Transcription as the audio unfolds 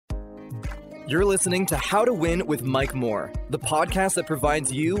You're listening to How to Win with Mike Moore, the podcast that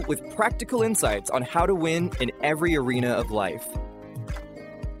provides you with practical insights on how to win in every arena of life.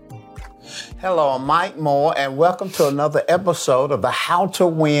 Hello, I'm Mike Moore, and welcome to another episode of the How to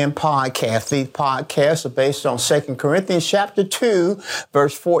Win podcast. These podcasts are based on 2 Corinthians chapter 2,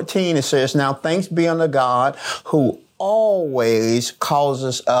 verse 14. It says, "Now thanks be unto God who always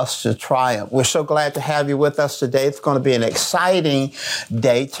causes us to triumph." We're so glad to have you with us today. It's going to be an exciting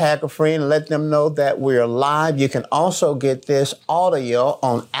day. Tag a friend, let them know that we're live. You can also get this audio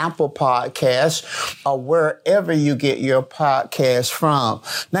on Apple Podcasts or wherever you get your podcasts from.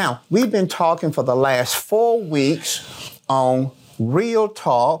 Now, we've been talking for the last 4 weeks on Real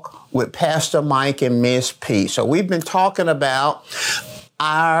Talk with Pastor Mike and Miss P. So we've been talking about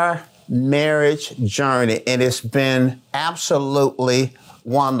our marriage journey, and it's been absolutely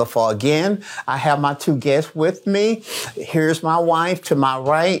wonderful. Again, I have my two guests with me. Here's my wife to my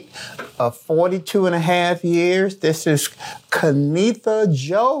right of 42 and a half years. This is Kenitha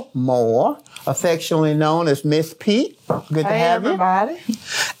Jo Moore, affectionately known as Miss P. Good to have everybody. you.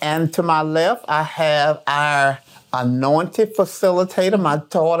 And to my left, I have our anointed facilitator, my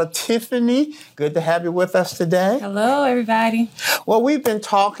daughter Tiffany. Good to have you with us today. Hello, everybody. Well, we've been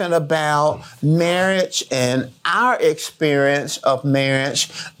talking about marriage and our experience of marriage,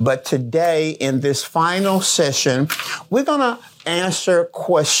 but today in this final session, we're going to answer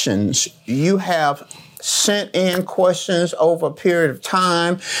questions. You have sent in questions over a period of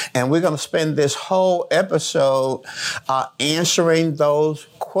time, and we're going to spend this whole episode answering those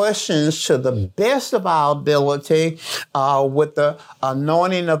questions to the best of our ability with the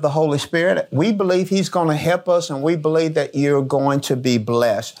anointing of the Holy Spirit. We believe He's going to help us, and we believe that you're going to be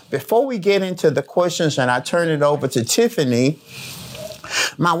blessed. Before we get into the questions, and I turn it over to Tiffany,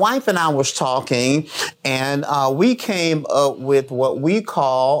 my wife and I was talking, and we came up with what we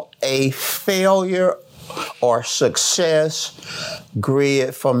call a failure or success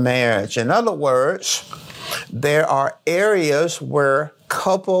grid for marriage. In other words, there are areas where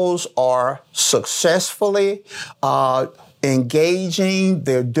couples are successfully engaging,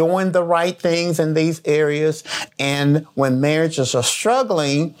 they're doing the right things in these areas, and when marriages are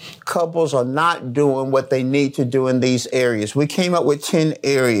struggling, couples are not doing what they need to do in these areas. We came up with 10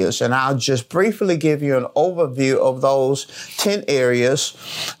 areas, and I'll just briefly give you an overview of those 10 areas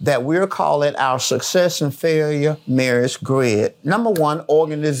that we're calling our success and failure marriage grid. Number 1,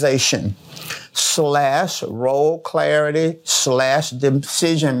 organization / role clarity /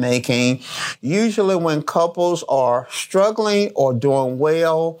 decision making. Usually when couples are struggling or doing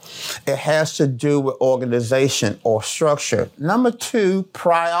well, it has to do with organization or structure. Number 2,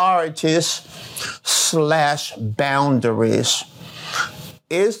 priorities / boundaries.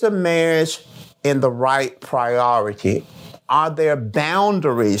 Is the marriage in the right priority? Are there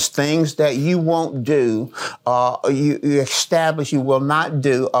boundaries, things that you won't do, you establish you will not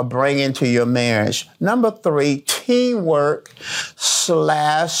do or bring into your marriage? Number 3, teamwork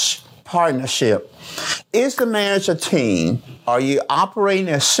 / partnership. Is the marriage a team? Are you operating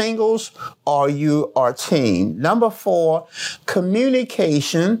as singles or you are a team? Number 4,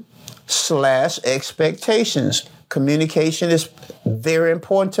 communication / expectations. Communication is very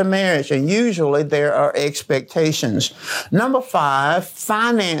important to marriage, and usually there are expectations. Number 5,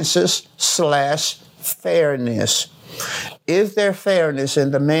 finances / fairness. Is there fairness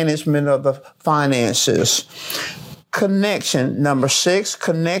in the management of the finances? Connection. Number 6,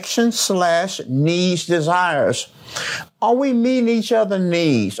 connection / needs, desires. Are we meeting each other's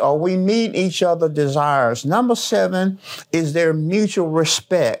needs? Are we meeting each other's desires? Number 7, is there mutual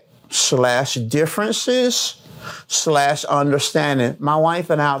respect / differences / understanding? My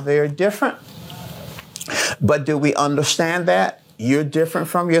wife and I are very different, but do we understand that? You're different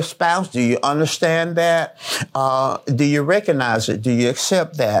from your spouse. Do you understand that? Do you recognize it? Do you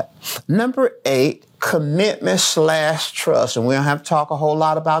accept that? Number 8, commitment / trust. And we don't have to talk a whole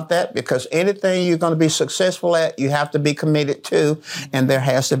lot about that, because anything you're going to be successful at, you have to be committed to, and there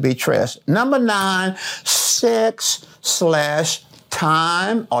has to be trust. Number 9, sex /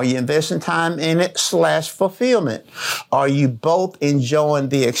 time. Are you investing time in it / fulfillment? Are you both enjoying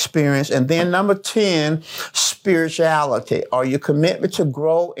the experience? And then number 10, spirituality. Are you committed to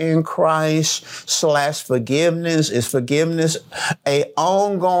grow in Christ / forgiveness? Is forgiveness a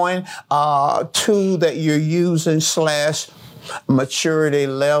ongoing tool that you're using / maturity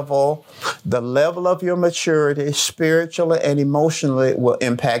level? The level of your maturity, spiritually and emotionally, will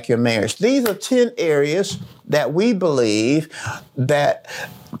impact your marriage. These are 10 areas that we believe that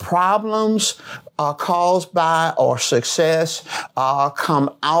problems caused by or success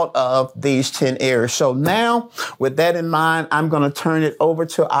come out of these 10 areas. So now, with that in mind, I'm going to turn it over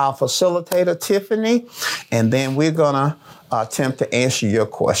to our facilitator, Tiffany, and then we're going to attempt to answer your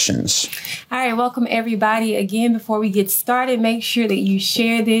questions. All right, welcome everybody. Again, before we get started, make sure that you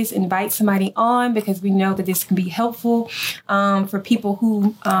share this, invite somebody on, because we know that this can be helpful for people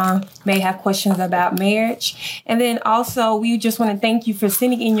who may have questions about marriage. And then also, we just want to thank you for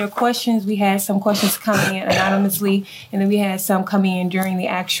sending in your questions. We had some questions come in anonymously, and then we had some come in during the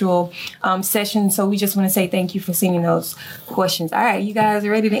actual session. So we just want to say thank you for sending those questions. All right, you guys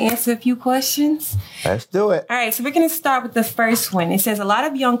are ready to answer a few questions? Let's do it. All right, so we're going to start with the first one. It says a lot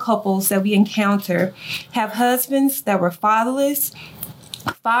of young couples that we encounter have husbands that were fatherless,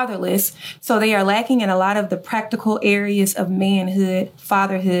 so they are lacking in a lot of the practical areas of manhood,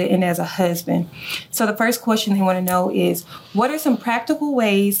 fatherhood, and as a husband. So the first question they want to know is, what are some practical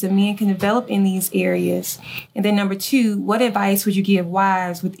ways that men can develop in these areas? And then number 2, what advice would you give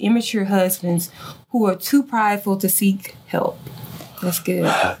wives with immature husbands who are too prideful to seek help? That's good.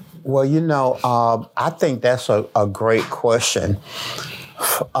 Well, I think that's a great question.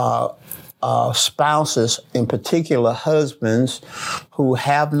 Spouses, in particular husbands, who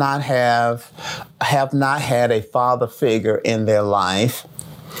have not had a father figure in their life,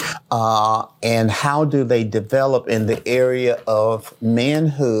 and how do they develop in the area of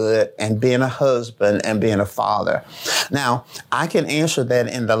manhood and being a husband and being a father? Now, I can answer that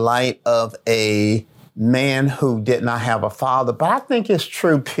in the light of a man who did not have a father, but I think it's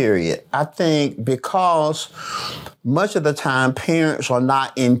true, period. I think because much of the time parents are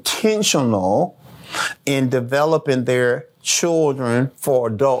not intentional in developing their children for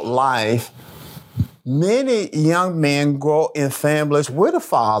adult life, many young men grow in families with a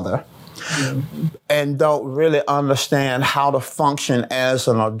father and don't really understand how to function as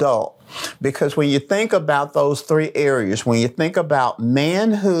an adult. Because when you think about those 3 areas, when you think about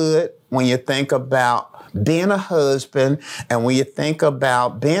manhood, when you think about being a husband, and when you think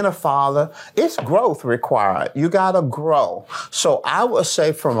about being a father, it's growth required. You got to grow. So I would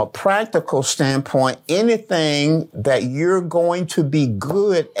say from a practical standpoint, anything that you're going to be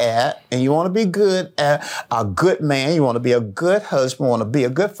good at, and you want to be good at a good man, you want to be a good husband, want to be a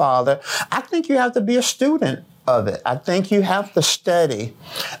good father, I think you have to be a student of it. I think you have to study.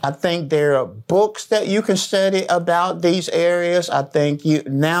 I think there are books that you can study about these areas. I think you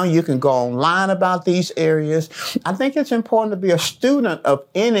can go online about these areas. I think it's important to be a student of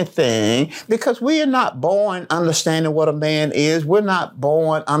anything, because we are not born understanding what a man is. We're not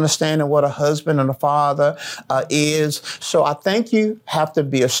born understanding what a husband and a father is. So I think you have to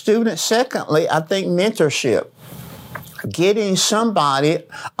be a student. Secondly, I think mentorship. Getting somebody,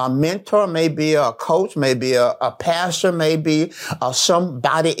 a mentor, maybe a coach, maybe a pastor, maybe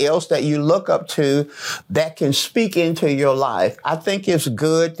somebody else that you look up to that can speak into your life. I think it's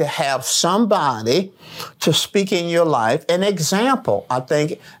good to have somebody to speak in your life. An example, I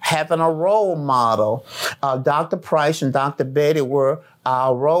think having a role model. Dr. Price and Dr. Betty were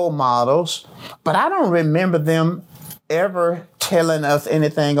our role models, but I don't remember them ever telling us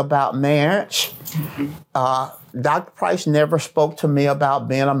anything about marriage. Dr. Price never spoke to me about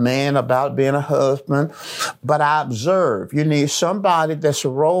being a man, about being a husband, but I observe. You need somebody that's a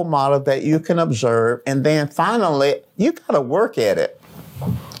role model that you can observe. And then finally, you got to work at it.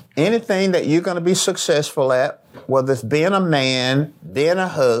 Anything that you're going to be successful at, whether it's being a man, being a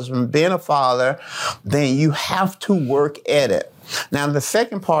husband, being a father, then you have to work at it. Now, the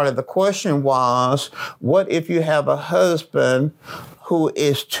second part of the question was, what if you have a husband who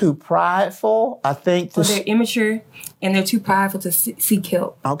is too prideful? I think they're immature and they're too prideful to seek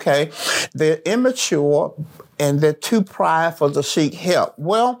help. Okay. They're immature and they're too prideful to seek help.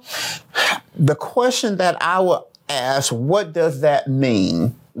 Well, the question that I would ask, what does that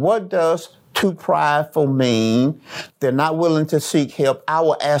mean? What does too prideful mean? They're not willing to seek help. I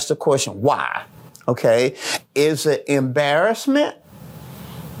will ask the question, why? Okay. Is it embarrassment?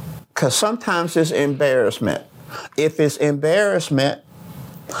 Because sometimes it's embarrassment. If it's embarrassment,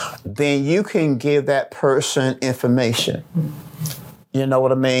 then you can give that person information. You know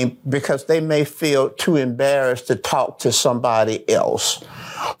what I mean? Because they may feel too embarrassed to talk to somebody else.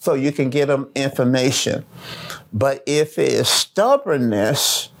 So you can give them information. But if it is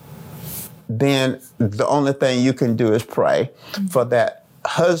stubbornness, then the only thing you can do is pray for that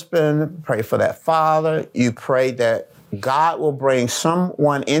husband, pray for that father. You pray that God will bring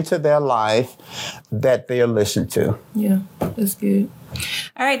someone into their life that they'll listen to. Yeah, that's good.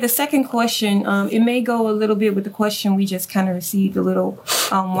 All right, the second question, it may go a little bit with the question we just kind of received a little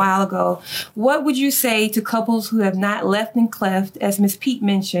while ago. What would you say to couples who have not left and cleft, as Ms. Pete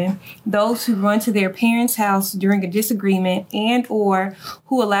mentioned, those who run to their parents' house during a disagreement and or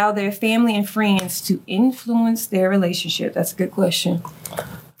who allow their family and friends to influence their relationship? That's a good question.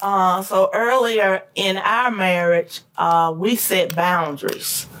 So earlier in our marriage, we set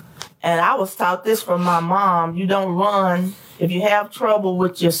boundaries. And I was taught this from my mom. You don't run. If you have trouble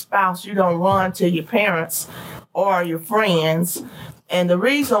with your spouse, you don't run to your parents or your friends. And the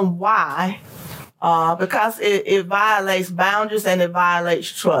reason why, because it violates boundaries and it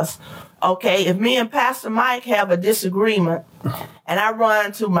violates trust. Okay, if me and Pastor Mike have a disagreement and I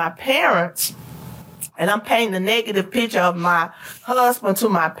run to my parents and I'm painting a negative picture of my husband to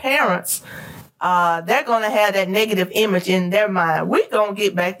my parents, they're going to have that negative image in their mind. We're going to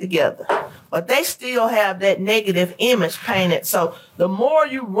get back together. But they still have that negative image painted. So the more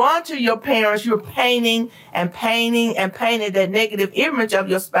you run to your parents, you're painting and painting and painting that negative image of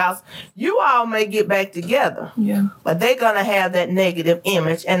your spouse. You all may get back together. Yeah. But they're going to have that negative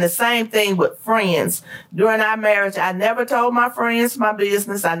image. And the same thing with friends. During our marriage, I never told my friends my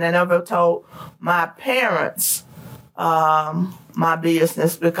business. I never told my parents my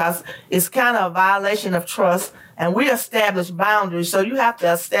business, because it's kind of a violation of trust, and we establish boundaries. So you have to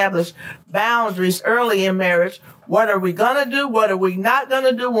establish boundaries early in marriage. What are we going to do? What are we not going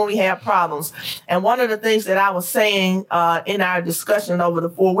to do when we have problems? And one of the things that I was saying in our discussion over the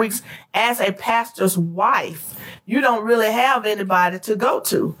 4 weeks, as a pastor's wife, you don't really have anybody to go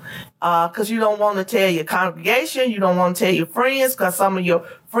to because you don't want to tell your congregation. You don't want to tell your friends because some of your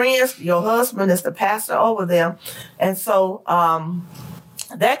friends, your husband is the pastor over them. And so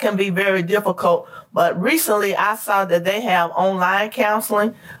that can be very difficult. But recently I saw that they have online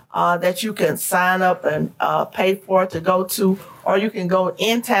counseling that you can sign up and pay for to go to, or you can go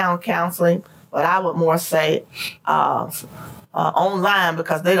in-town counseling. But I would more say online,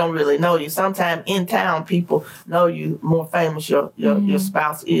 because they don't really know you. Sometimes in-town people know you more famous your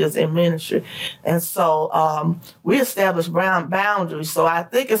spouse is in ministry. And so we establish boundaries. So I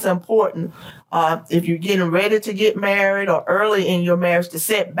think it's important if you're getting ready to get married or early in your marriage to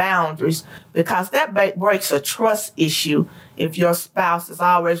set boundaries, because that breaks a trust issue if your spouse is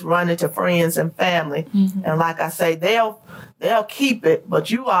always running to friends and family. Mm-hmm. And like I say, they'll keep it, but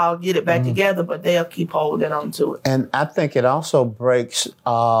you all get it back together, but they'll keep holding on to it. And I think it also breaks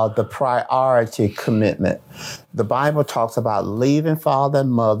the priority commitment. The Bible talks about leaving father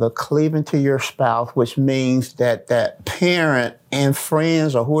and mother, cleaving to your spouse, which means that that parent and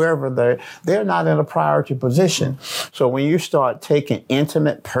friends or whoever they're not in a priority position. So when you start taking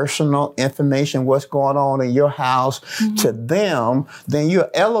intimate, personal information, what's going on in your house to them, then you're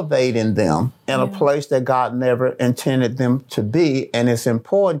elevating them in a place that God never intended them to be. And it's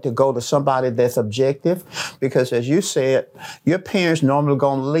important to go to somebody that's objective, because as you said, your parents normally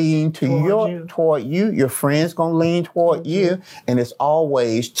going to lean toward you, your friends going to lean toward you, and it's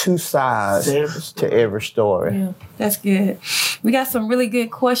always two sides to every story. Yeah, that's good. We got some really good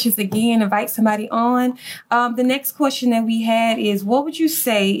questions. Again, invite somebody on. The next question that we had is, what would you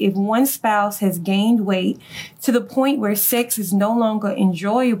say if one spouse has gained weight to the point where sex is no longer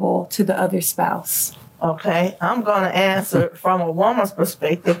enjoyable to the other spouse? Okay, I'm going to answer from a woman's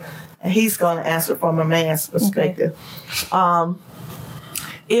perspective, and he's going to answer from a man's perspective. Okay.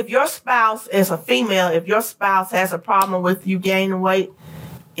 If your spouse is a female, if your spouse has a problem with you gaining weight,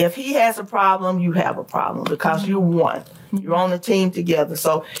 if he has a problem, you have a problem, because you're one. You're on the team together.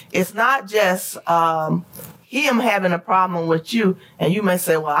 So it's not just him having a problem with you, and you may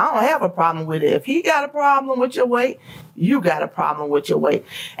say, well, I don't have a problem with it. If he got a problem with your weight, you got a problem with your weight.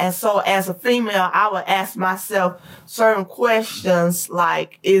 And so as a female, I would ask myself certain questions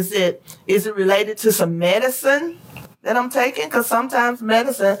like, is it related to some medicine that I'm taking? Because sometimes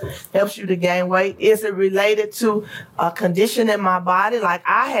medicine helps you to gain weight. Is it related to a condition in my body? Like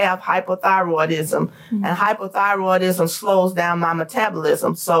I have hypothyroidism, and hypothyroidism slows down my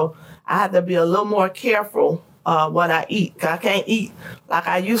metabolism. So I have to be a little more careful what I eat. 'Cause I can't eat like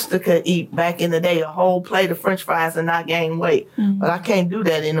I used to could eat back in the day, a whole plate of French fries and not gain weight. But I can't do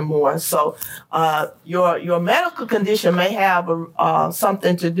that anymore. So your medical condition may have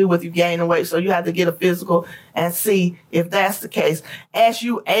something to do with you gaining weight. So you have to get a physical and see if that's the case. As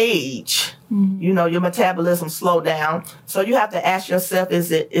you age, your metabolism slow down. So you have to ask yourself,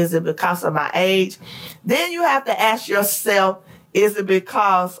 is it because of my age? Then you have to ask yourself, is it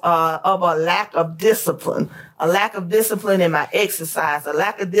because of a lack of discipline? A lack of discipline in my exercise, a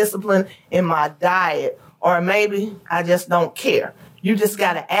lack of discipline in my diet, or maybe I just don't care. You just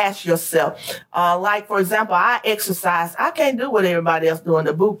got to ask yourself. Like, for example, I exercise. I can't do what everybody else doing.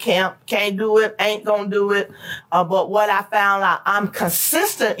 The boot camp, can't do it, ain't going to do it. But what I found out I'm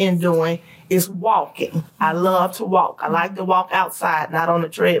consistent in doing is walking. I love to walk. I like to walk outside, not on the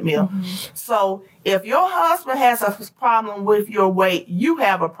treadmill. Mm-hmm. So if your husband has a problem with your weight, you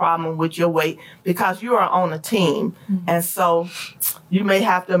have a problem with your weight because you are on a team. Mm-hmm. And so you may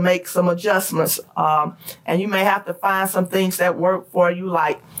have to make some adjustments. And you may have to find some things that work for you,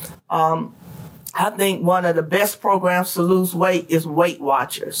 like I think one of the best programs to lose weight is Weight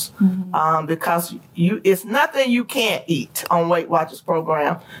Watchers, because it's nothing you can't eat on Weight Watchers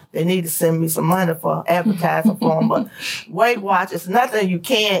program. They need to send me some money for advertising for them, but Weight Watchers, nothing you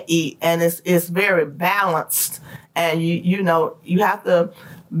can't eat, and it's very balanced. And you have to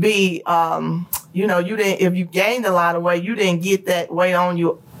be if you gained a lot of weight, you didn't get that weight on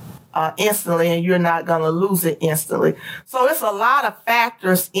you instantly, and you're not going to lose it instantly. So it's a lot of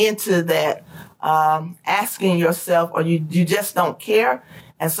factors into that. Asking yourself, or you just don't care.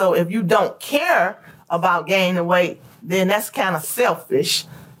 And so if you don't care about gaining weight, then that's kind of selfish.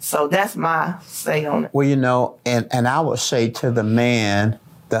 So that's my say on it. Well, and I would say to the man,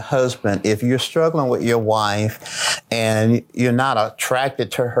 the husband, if you're struggling with your wife and you're not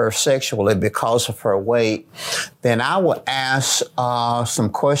attracted to her sexually because of her weight, then I would ask some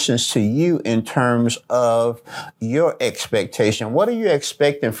questions to you in terms of your expectation. What are you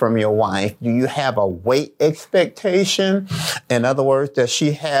expecting from your wife? Do you have a weight expectation? In other words, does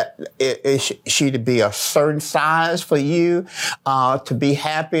she is she to be a certain size for you to be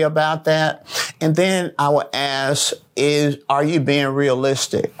happy about that? And then I would ask, are you being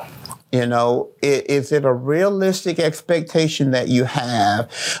realistic? Is it a realistic expectation that you have?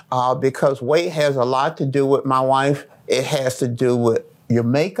 Because weight has a lot to do with my wife. It has to do with your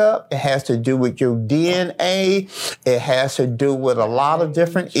makeup. It has to do with your DNA. It has to do with a lot of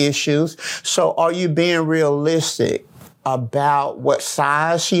different issues. So are you being realistic about what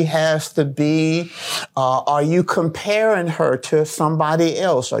size she has to be? Are you comparing her to somebody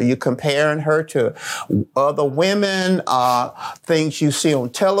else? Are you comparing her to other women, things you see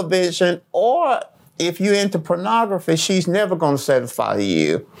on television? Or if you're into pornography, she's never going to satisfy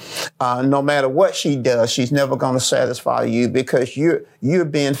you. No matter what she does, she's never going to satisfy you because you're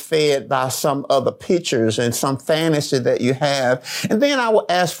being fed by some other pictures and some fantasy that you have. And then I would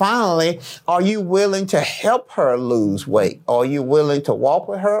ask finally, are you willing to help her lose weight? Are you willing to walk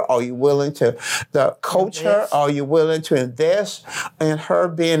with her? Are you willing to coach her? Are you willing to invest in her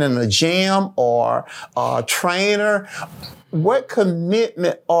being in a gym or a trainer? What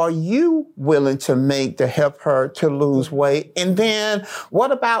commitment are you willing to make to help her to lose weight? And then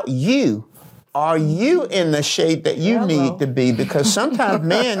what about you? Are you in the shape that you need to be? Because sometimes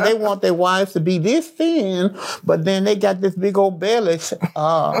men, they want their wives to be this thin, but then they got this big old belly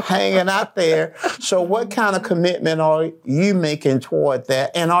hanging out there. So what kind of commitment are you making toward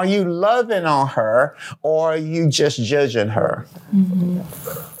that? And are you loving on her, or are you just judging her? Mm-hmm.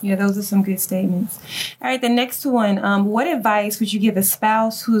 Yeah, those are some good statements. All right, the next one. What advice would you give a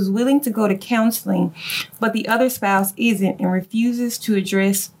spouse who is willing to go to counseling, but the other spouse isn't and refuses to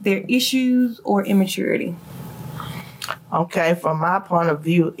address their issues or immaturity? Okay, from my point of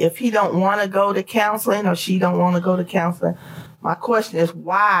view, if he don't want to go to counseling or she don't want to go to counseling, my question is,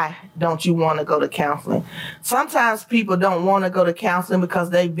 why don't you want to go to counseling? Sometimes people don't want to go to counseling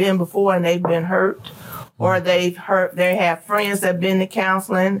because they've been before and they've been hurt. Or they have friends that have been to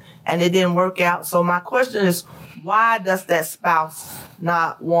counseling and it didn't work out. So my question is, why does that spouse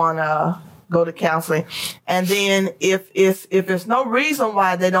not want to go to counseling? And then if there's no reason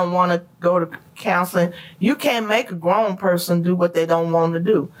why they don't want to go to counseling, you can't make a grown person do what they don't want to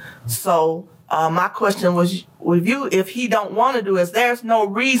do. So my question was with you, if he don't want to do it, there's no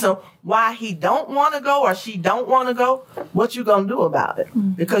reason why he don't want to go or she don't want to go, what you going to do about it?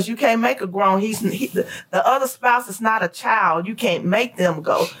 Mm-hmm. Because you can't make a grown, the other spouse is not a child. You can't make them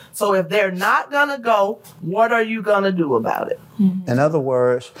go. So if they're not going to go, what are you going to do about it? Mm-hmm. In other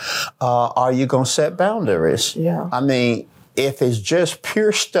words, are you going to set boundaries? Yeah. I mean, if it's just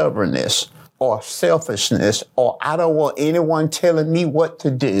pure stubbornness, or selfishness, or I don't want anyone telling me what to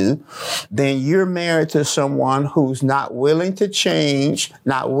do, then you're married to someone who's not willing to change,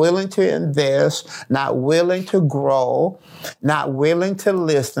 not willing to invest, not willing to grow, not willing to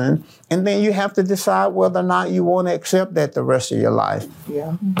listen. And then you have to decide whether or not you want to accept that the rest of your life.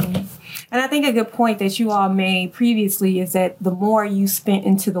 Yeah. Mm-hmm. And I think a good point that you all made previously is that the more you spent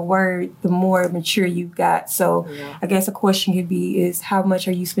into the word, the more mature you got. So I guess a question could be is how much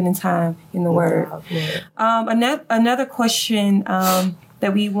are you spending time in the word? Yeah. Another question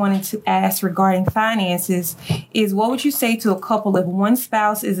that we wanted to ask regarding finances is, what would you say to a couple if one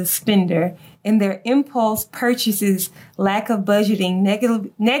spouse is a spender and their impulse purchases, lack of budgeting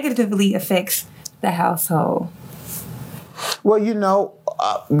negatively affects the household? Well,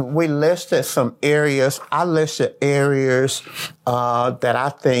 we listed some areas. I listed areas that I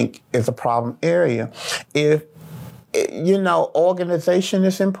think is a problem area. Organization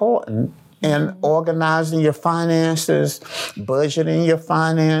is important. And organizing your finances, budgeting your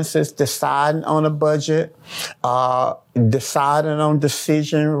finances, deciding on a budget, deciding on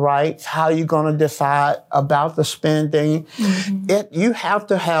decision rights, how you're going to decide about the spending. You have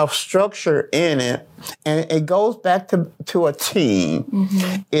to have structure in it. And it goes back to a team.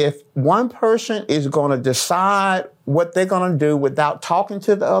 If one person is going to decide what they're going to do without talking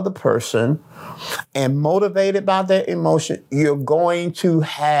to the other person and motivated by their emotion, you're going to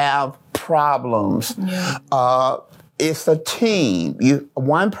have problems. It's a team.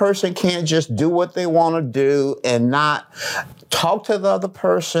 One person can't just do what they want to do and not talk to the other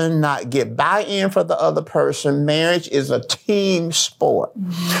person, not get buy-in for the other person. Marriage is a team sport.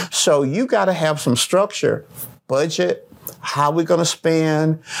 So you got to have some structure, budget, how we're going to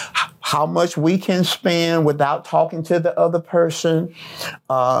spend, how much we can spend without talking to the other person,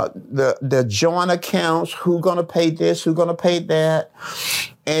 the joint accounts, who's going to pay this, who's going to pay that.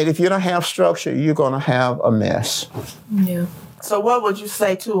 And if you don't have structure, you're going to have a mess. Yeah. So what would you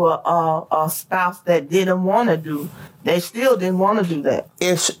say to a spouse that didn't want to do? They still didn't want to do that.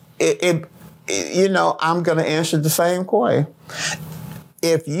 I'm going to answer the same way.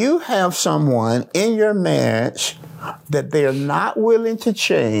 If you have someone in your marriage that they're not willing to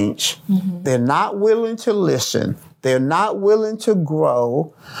change, they're not willing to listen, they're not willing to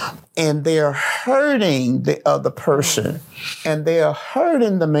grow, and they're hurting the other person, and they're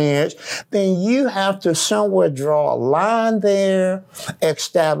hurting the marriage, then you have to somewhere draw a line there,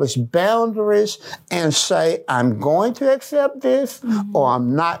 establish boundaries, and say, I'm going to accept this, or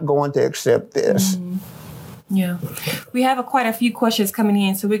I'm not going to accept this. Yeah. We have quite a few questions coming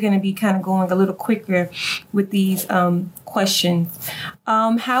in, so we're going to be kind of going a little quicker with these questions.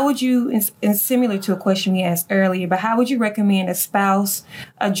 How would you, and similar to a question we asked earlier, but how would you recommend a spouse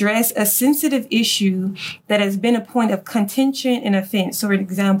address a sensitive issue that has been a point of contention and offense? So, for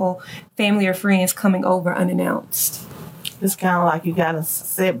example, family or friends coming over unannounced. It's kind of like you got to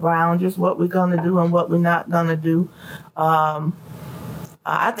set boundaries, what we're going to do and what we're not going to do.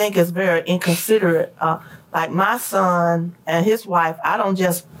 I think it's very inconsiderate. Like my son and his wife, I don't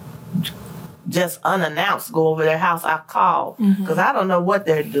just unannounced go over their house. I call because I don't know what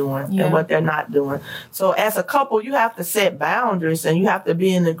they're doing and what they're not doing. So as a couple, you have to set boundaries and you have to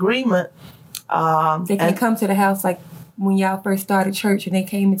be in agreement. They can come to the house like when y'all first started church and they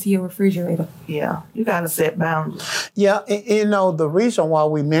came into your refrigerator. Yeah, you got to set boundaries. Yeah, the reason why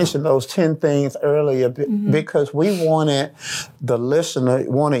we mentioned those 10 things earlier, because we wanted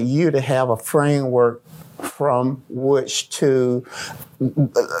you to have a framework from which to,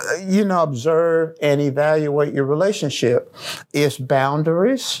 observe and evaluate your relationship. It's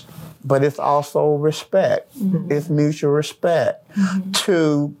boundaries, but it's also respect. It's mutual respect.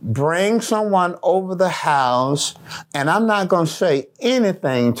 To bring someone over the house, and I'm not going to say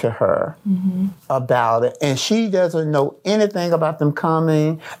anything to her about it, and she doesn't know anything about them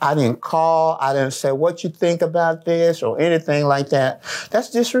coming. I didn't call. I didn't say what you think about this or anything like that. That's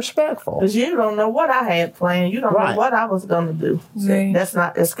disrespectful. Because you don't know what I had planned. You don't know what I was going to do. Right.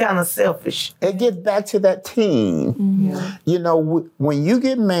 It's kind of selfish. It gets back to that team. When you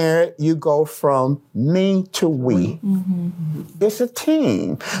get married, you go from me to we. It's a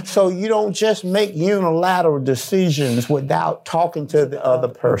team. So you don't just make unilateral decisions without talking to the other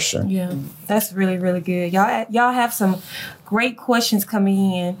person. Yeah, that's really, really good. Y'all have some great questions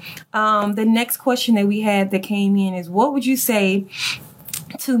coming in. The next question that we had that came in is, what would you say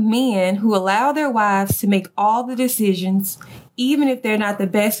to men who allow their wives to make all the decisions, even if they're not the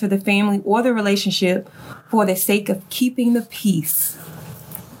best for the family or the relationship, for the sake of keeping the peace?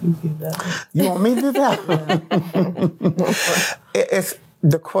 You want me to do that?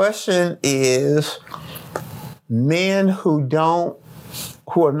 The question is men who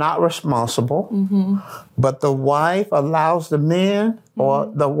are not responsible, but the wife allows the men,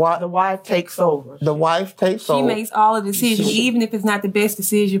 or the wife takes over. The wife takes over. She makes all the decisions, even if it's not the best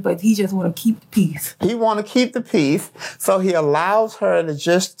decision, but he just want to keep the peace. He want to keep the peace, so he allows her to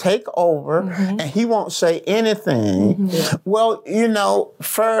just take over, and he won't say anything. Well,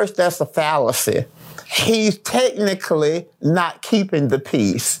 first, that's a fallacy. He's technically not keeping the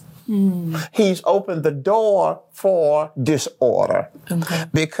peace. He's opened the door for disorder.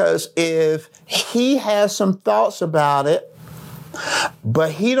 Because if he has some thoughts about it,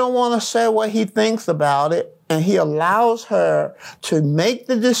 But he don't want to say what he thinks about it. And he allows her to make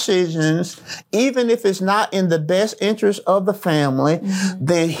the decisions, even if it's not in the best interest of the family,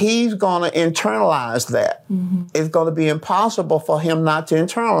 then he's going to internalize that. It's going to be impossible for him not to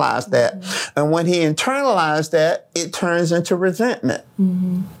internalize that. And when he internalizes that, it turns into resentment.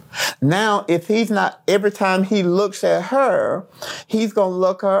 Now, if he's not, every time he looks at her, he's going to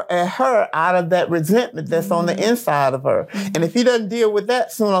look at her out of that resentment that's on the inside of her. And if he doesn't deal with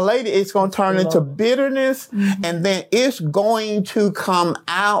that, sooner or later, it's going to turn into bitterness. And then it's going to come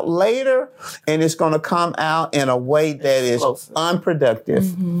out later, and it's going to come out in a way that is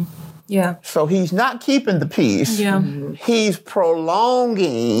unproductive. Yeah. So he's not keeping the peace. Yeah. He's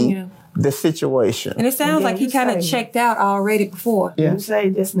prolonging the situation. And it sounds like he kind of checked out already before. You say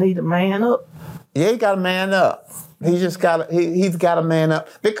just need a man up? Yeah, he got to man up. He's got to man up.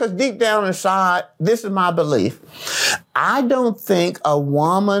 Because deep down inside, this is my belief. I don't think a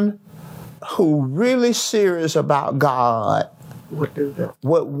woman who really serious about God would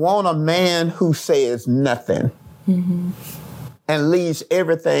want a man who says nothing and leaves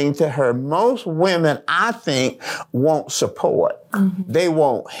everything to her. Most women, I think, want support. They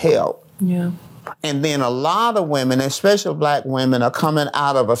want help. Yeah. And then a lot of women, especially black women, are coming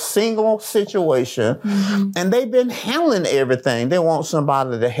out of a single situation and they've been handling everything. They want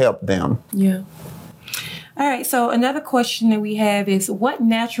somebody to help them. Yeah. All right. So another question that we have is, what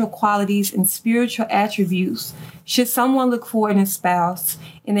natural qualities and spiritual attributes should someone look for in a spouse?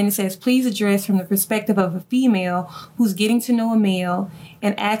 And then it says, please address from the perspective of a female who's getting to know a male,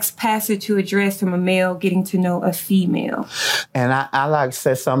 and ask pastor to address from a male getting to know a female. And I like to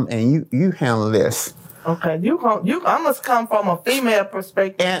say something, and you handle this. Okay, I must come from a female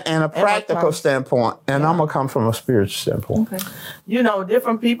perspective. And a practical standpoint, and I'm going to come from a spiritual standpoint. Okay. You know,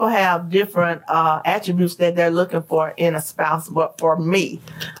 different people have different attributes that they're looking for in a spouse. But for me,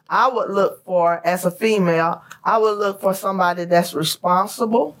 I would look for, as a female, I would look for somebody that's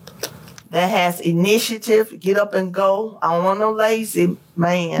responsible, that has initiative, get up and go. I don't want no lazy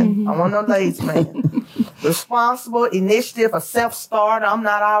man. I want no lazy man. Responsible, initiative, a self-starter. I'm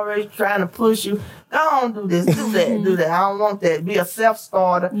not already trying to push you. Go on, do this, do that, do that. I don't want that. Be a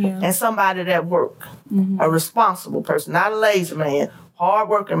self-starter and somebody that work. A responsible person, not a lazy man.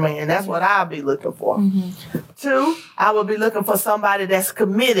 Hard-working man. That's what I'll be looking for. 2, I will be looking for somebody that's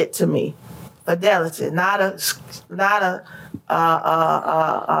committed to me. Fidelity, not a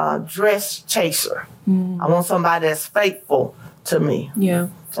dress chaser. I want somebody that's faithful to me. Yeah.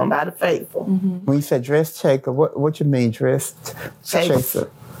 Somebody faithful. When you say dress chaser, what you mean dress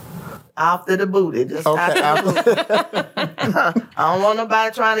chaser? After the booty. Just Okay. I don't want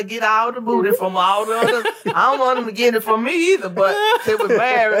nobody trying to get all the booty from all the others. I don't want them to get it from me either, but they were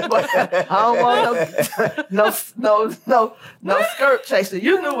married. But I don't want no skirt chaser.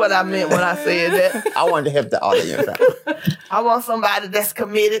 You knew what I meant when I said that. I wanted to help the audience out. I want somebody that's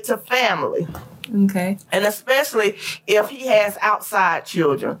committed to family. Okay. And especially if he has outside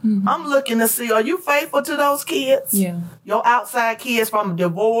children. I'm looking to see, are you faithful to those kids? Yeah. Your outside kids from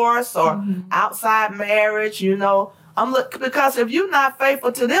divorce or outside marriage, you know. Because if you're not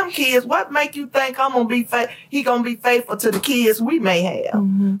faithful to them kids, what make you think he gonna be faithful to the kids we may have?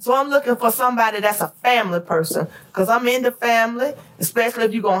 So I'm looking for somebody that's a family person, because I'm into family, especially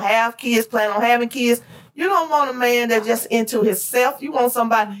if you're gonna have kids, plan on having kids. You don't want a man that's just into himself. You want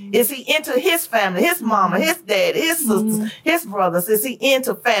somebody, is he into his family, his mama, his daddy, his sisters, his brothers? Is he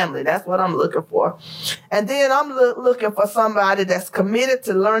into family? That's what I'm looking for. And then I'm looking for somebody that's committed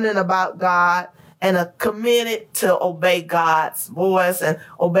to learning about God and committed to obey God's voice and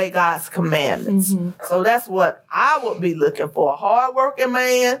obey God's commandments. So that's what I would be looking for. A hardworking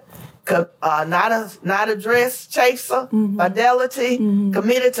man, not a dress chaser, fidelity,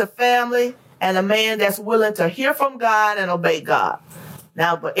 committed to family, and a man that's willing to hear from God and obey God.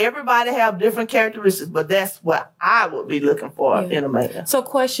 Now, but everybody have different characteristics, but that's what I would be looking for in a man. So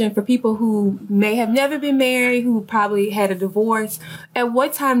question for people who may have never been married, who probably had a divorce, at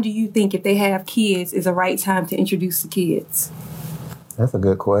what time do you think, if they have kids, is the right time to introduce the kids? That's a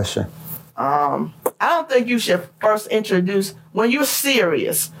good question. I don't think you should first introduce when you're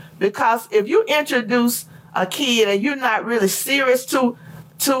serious, because if you introduce a kid and you're not really serious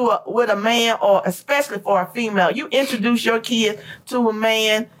with a man, or especially for a female, you introduce your kid to a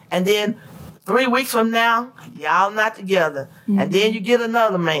man, and then 3 weeks from now, y'all not together. And then you get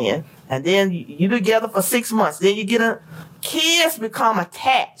another man, and then you together for 6 months. Then you get kids become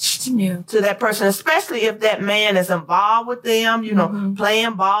attached to that person, especially if that man is involved with them, you know,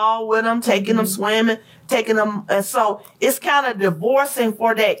 playing ball with them, taking them swimming, taking them. And so it's kind of divorcing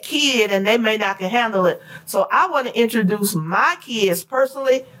for that kid, and they may not can handle it. So I want to introduce my kids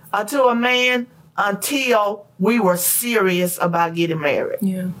personally to a man until we were serious about getting married.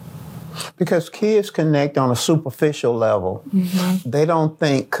 Yeah. Because kids connect on a superficial level. They don't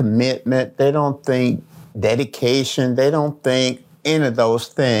think commitment. They don't think dedication. They don't think any of those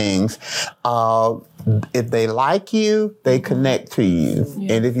things. If they like you, they connect to you.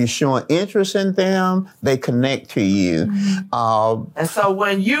 And if you're showing interest in them, they connect to you. And so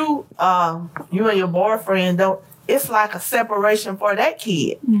when you and your boyfriend don't, it's like a separation for that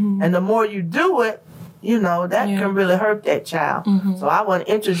kid. And the more you do it, you know, that can really hurt that child. So I want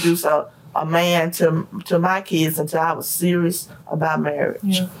to introduce a man to my kids until I was serious about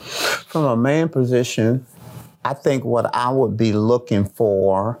marriage. From a man position, I think what I would be looking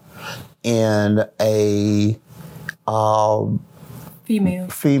for in a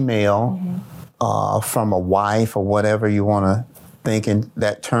female from a wife or whatever you want to think in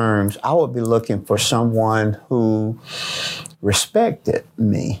that terms, I would be looking for someone who respected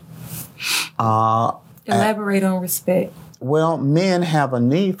me. Elaborate on respect. Well, men have a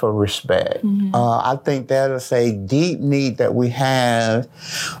need for respect. I think that is a deep need that we have,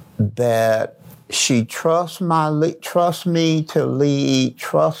 that she trusts me to lead,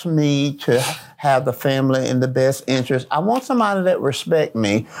 trusts me to have the family in the best interest. I want somebody that respect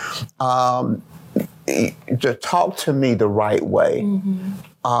me, to talk to me the right way,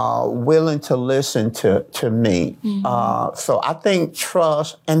 willing to listen to me. So I think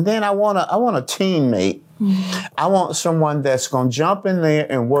trust, and then I want a teammate. I want someone that's going to jump in there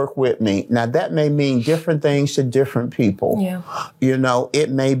and work with me. Now, that may mean different things to different people. You know, it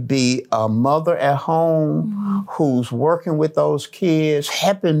may be a mother at home who's working with those kids,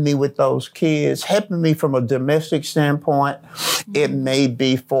 helping me with those kids, helping me from a domestic standpoint. It may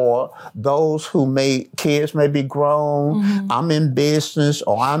be for those kids may be grown. I'm in business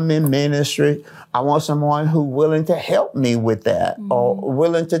or I'm in ministry. I want someone who's willing to help me with that or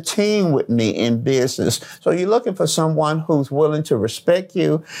willing to team with me in business. So you're looking for someone who's willing to respect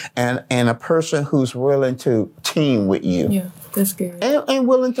you and a person who's willing to team with you. Yeah, that's good. And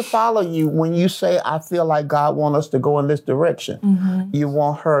willing to follow you when you say, I feel like God wants us to go in this direction. You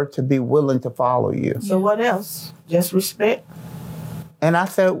want her to be willing to follow you. So what else? Just respect? And I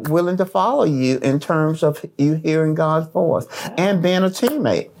said willing to follow you in terms of you hearing God's voice and being a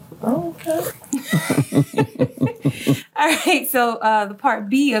teammate. Okay. All right. So the part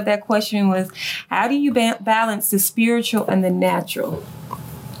B of that question was, how do you balance the spiritual and the natural?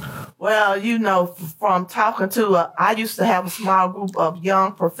 Well, you know, from talking to I used to have a small group of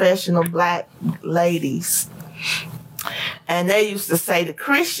young professional black ladies. And they used to say the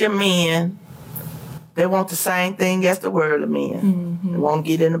Christian men, they want the same thing as the worldly men. They won't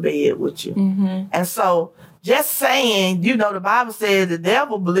get in the bed with you. And so just saying, you know, the Bible says the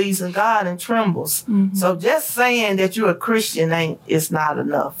devil believes in God and trembles. So just saying that you're a Christian is not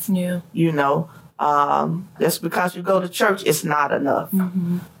enough. You know, just because you go to church, it's not enough.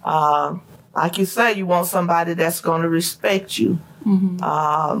 Like you say, you want somebody that's going to respect you.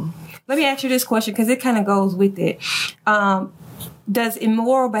 Let me ask you this question, because it kind of goes with it. Does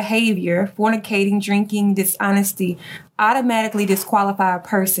immoral behavior, fornicating, drinking, dishonesty, automatically disqualify a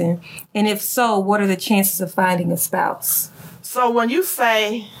person? And if so, what are the chances of finding a spouse? So when you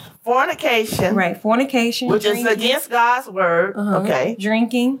say fornication, fornication, which is against God's word, okay,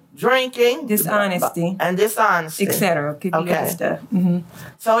 drinking, dishonesty, etc. Could be other stuff.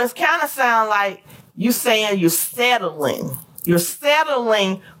 So it's kind of sound like you saying you're settling. You're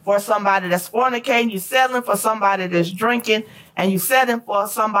settling for somebody that's fornicating. You're settling for somebody that's drinking. And you're settling for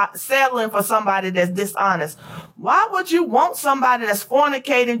somebody that's dishonest. Why would you want somebody that's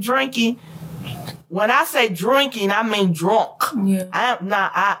fornicating, drinking? When I say drinking, I mean drunk.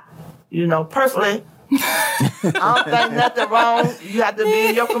 Personally, I don't think nothing wrong. You have to be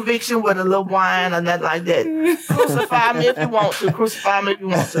in your conviction with a little wine or nothing like that. Crucify me if you want to. Crucify me if you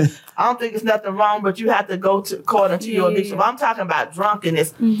want to. I don't think it's nothing wrong, but you have to go according to your addiction. But I'm talking about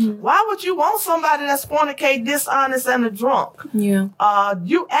drunkenness. Why would you want somebody that's fornicating, dishonest, and a drunk? You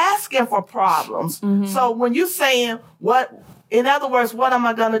asking for problems. So when you saying in other words, what am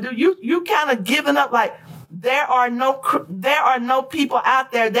I going to do? You kind of giving up like, there are no people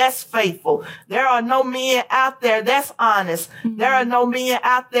out there that's faithful. There are no men out there that's honest. There are no men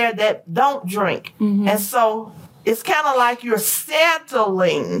out there that don't drink. And so it's kind of like you're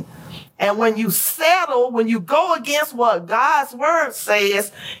settling. And when you settle, when you go against what God's word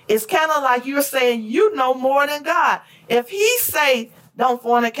says, it's kind of like you're saying you know more than God. If he say don't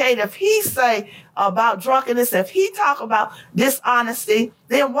fornicate, if he say about drunkenness, if he talk about dishonesty,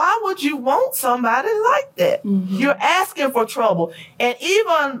 then why would you want somebody like that? Mm-hmm. You're asking for trouble. And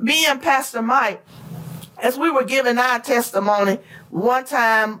even me and Pastor Mike, as we were giving our testimony, one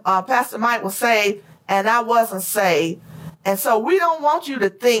time Pastor Mike was saved and I wasn't saved. And so we don't want you to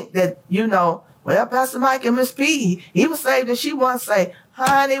think that, well, Pastor Mike and Miss P, he was saved and she wasn't saved.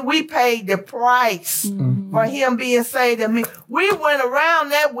 Honey, we paid the price for him being saved. And we went around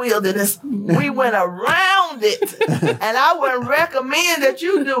that wilderness. We went around it. And I wouldn't recommend that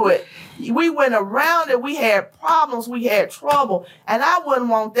you do it. We went around it. We had problems. We had trouble. And I wouldn't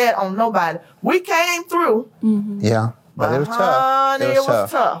want that on nobody. We came through. Mm-hmm. Yeah, but it was tough. It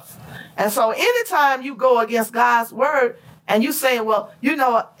was tough. And so anytime you go against God's word and you say, well,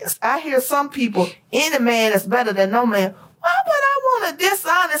 I hear some people, any man is better than no man. Why would I want a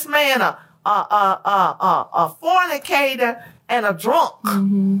dishonest man, a fornicator, and a drunk?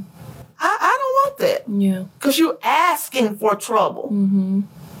 Mm-hmm. I don't want that. Yeah. Because you're asking for trouble. Mm-hmm.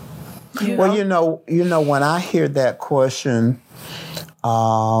 Well, when I hear that question,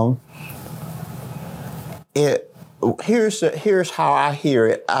 here's how I hear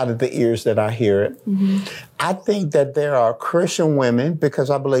it out of the ears that I hear it. Mm-hmm. I think that there are Christian women,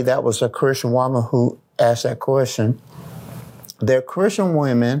 because I believe that was a Christian woman who asked that question. There are Christian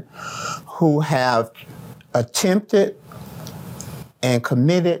women who have attempted and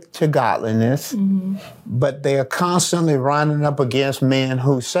committed to godliness, mm-hmm. but they are constantly running up against men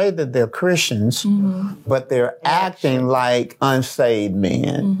who say that they're Christians, mm-hmm. but they're acting like unsaved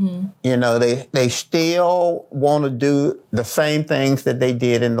men. Mm-hmm. They still want to do the same things that they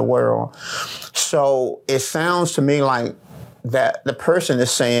did in the world. So it sounds to me like that the person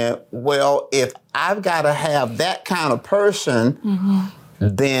is saying, well, if I've got to have that kind of person, mm-hmm.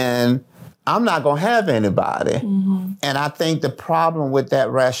 then I'm not going to have anybody. Mm-hmm. And I think the problem with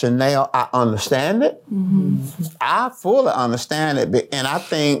that rationale, I understand it. Mm-hmm. I fully understand it. And I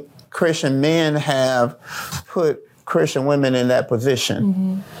think Christian men have put Christian women in that position.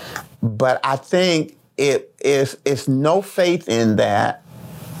 Mm-hmm. But I think it's no faith in that.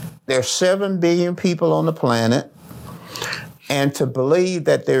 There's 7 billion people on the planet. And to believe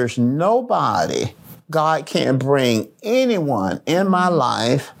that there's nobody, God can't bring anyone in my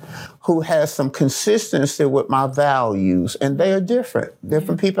life who has some consistency with my values. And they are different.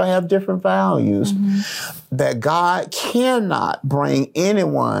 Different people have different values. Mm-hmm. That God cannot bring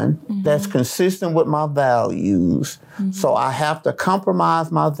anyone mm-hmm. that's consistent with my values. Mm-hmm. So I have to compromise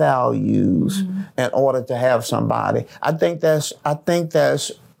my values mm-hmm. in order to have somebody. I think that's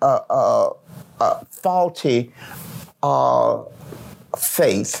faulty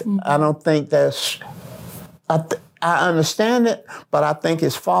faith. Mm-hmm. I don't think that's... I understand it, but I think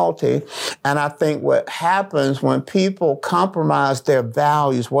it's faulty. And I think what happens when people compromise their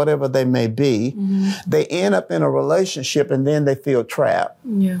values, whatever they may be, mm-hmm. they end up in a relationship and then they feel trapped.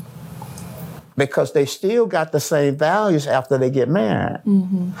 Yeah. Because they still got the same values after they get married.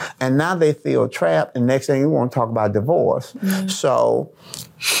 Mm-hmm. And now they feel trapped, and next thing you want to talk about divorce. Mm-hmm. So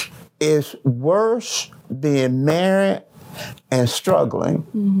it's worse being married and struggling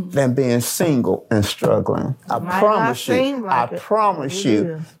mm-hmm. than being single and struggling. I promise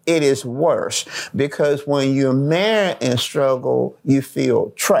you, it is worse. Because when you're married and struggle, you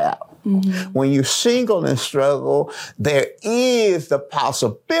feel trapped. Mm-hmm. When you're single and struggle, there is the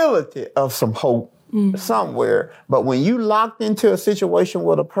possibility of some hope mm-hmm. somewhere. But when you locked into a situation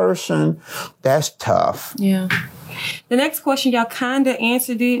with a person, that's tough. Yeah. The next question, y'all kind of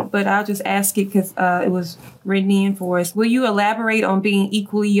answered it, but I'll just ask it because it was written in for us. Will you elaborate on being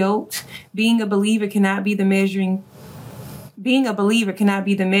equally yoked? Being a believer cannot be the measuring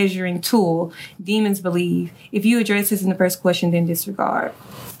tool. Demons believe. If you address this in the first question, then disregard.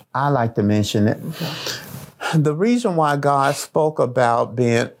 I like to mention it. Okay. The reason why God spoke about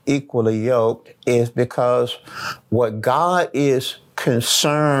being equally yoked is because what God is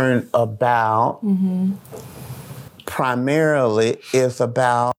concerned about mm-hmm. primarily is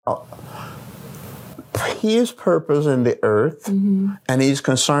about his purpose in the earth, mm-hmm. and he's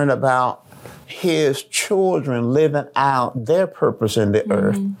concerned about his children living out their purpose in the mm-hmm.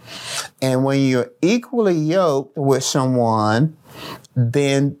 earth. And when you're equally yoked with someone,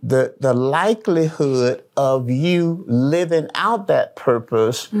 then the likelihood of you living out that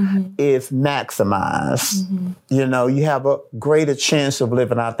purpose mm-hmm. is maximized. Mm-hmm. You have a greater chance of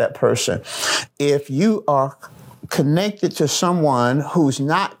living out that person. If you are connected to someone who's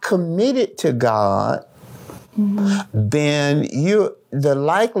not committed to God, then the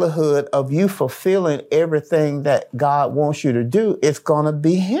likelihood of you fulfilling everything that God wants you to do is going to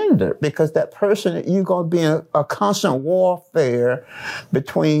be hindered, because that person, you're going to be in a constant warfare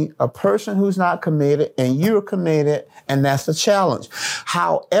between a person who's not committed and you're committed, and that's the challenge.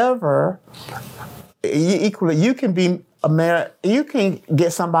 However, you can be you can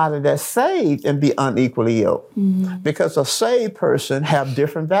get somebody that's saved and be unequally yoked, because a saved person have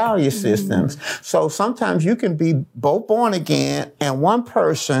different value systems. So sometimes you can be both born again and one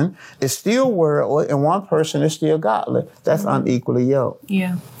person is still worldly and one person is still godly. That's unequally yoked.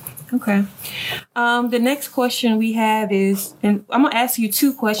 Yeah. Okay. The next question we have is, and I'm going to ask you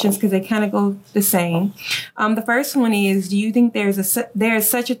two questions because they kind of go the same. The first one is, do you think there is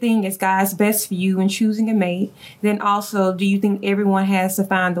such a thing as God's best for you in choosing a mate? Then also, do you think everyone has to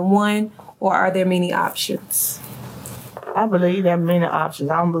find the one, or are there many options? I believe there are many options.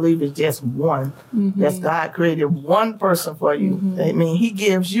 I don't believe it's just one. That's God created one person for you. I mean, He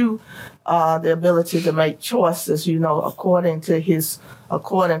gives you the ability to make choices, according to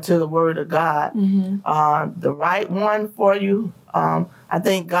the Word of God. The right one for you. I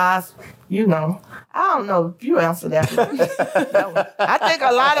think God's, I don't know if you answer that one. I think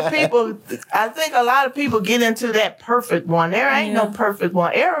a lot of people get into that perfect one. There ain't no perfect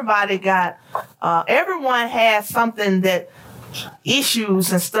one. Everyone has something that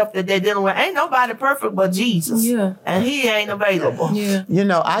issues and stuff that they're dealing with. Ain't nobody perfect but Jesus. Yeah. And He ain't available. Yeah.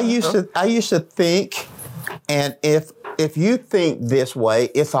 I used to think, and if you think this way,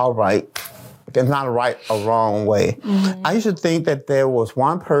 it's all right. There's not a right or wrong way. I used to think that there was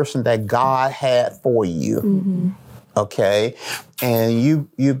one person that God had for you. Okay? And you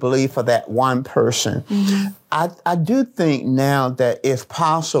believe for that one person. I do think now that it's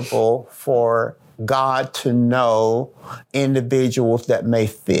possible for God to know individuals that may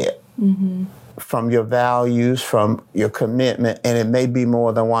fit from your values, from your commitment, and it may be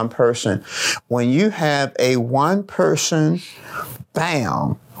more than one person. When you have a one person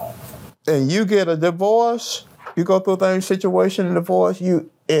bound and you get a divorce, you go through that situation in divorce,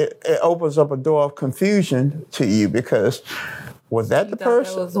 it opens up a door of confusion to you, because was that the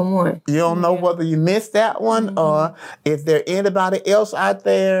person? That was the one. You don't know whether you missed that one or if there anybody else out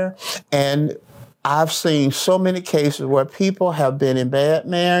there. And I've seen so many cases where people have been in bad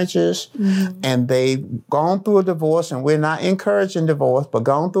marriages and they've gone through a divorce, and we're not encouraging divorce, but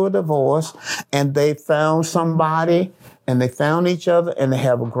gone through a divorce, and they found somebody and they found each other and they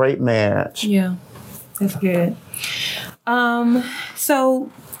have a great marriage. Yeah, that's good.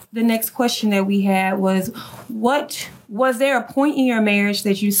 So the next question that we had was there a point in your marriage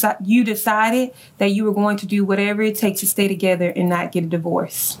that you decided that you were going to do whatever it takes to stay together and not get a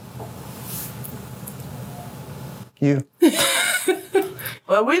divorce? You.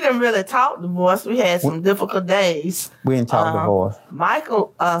 Well, we didn't really talk divorce. We had some difficult days. We didn't talk divorce.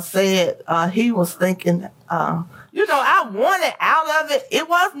 Michael said he was thinking, I wanted out of it. It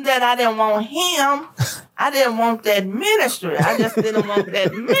wasn't that I didn't want him. I didn't want that ministry. I just didn't want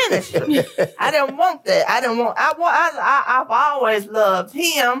that ministry. I didn't want that. I've always loved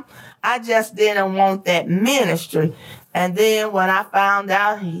him. I just didn't want that ministry. And then when I found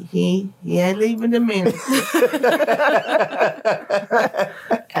out he ain't leaving the ministry.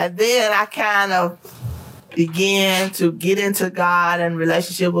 And then I kind of began to get into God and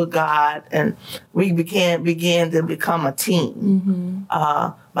relationship with God, and we began to become a team.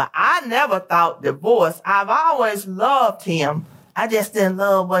 But I never thought divorce. I've always loved him. I just didn't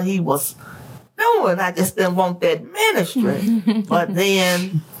love what he was doing. I just didn't want that ministry. But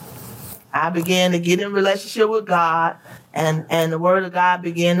then I began to get in relationship with God, and the Word of God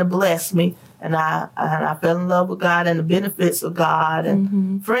began to bless me, and I fell in love with God and the benefits of God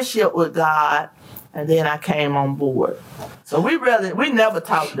and friendship with God, and then I came on board. So we never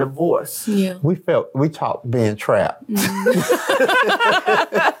talked divorce. Yeah, we talked being trapped. We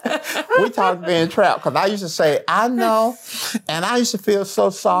talked being trapped, because I used to say, I know, and I used to feel so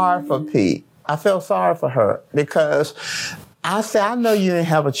sorry for Pete. I felt sorry for her, because I said, I know you didn't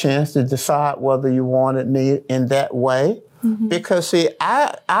have a chance to decide whether you wanted me in that way. Because, see,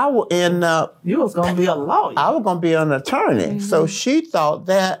 I would end up... You was going to be a lawyer. I was going to be an attorney. So she thought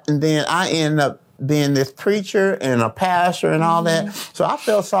that, and then I ended up being this preacher and a pastor and all that. So I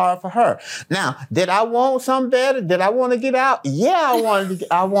felt sorry for her. Now, did I want something better? Did I want to get out? Yeah, I wanted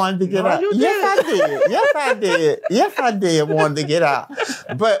to get out. Yes, I did wanted to get out.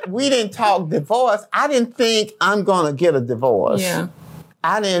 But we didn't talk divorce. I didn't think I'm going to get a divorce. Yeah.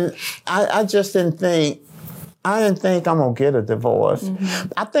 I just didn't think I'm going to get a divorce.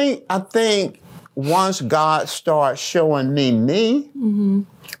 I think once God started showing me,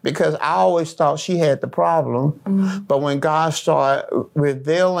 because I always thought she had the problem, but when God started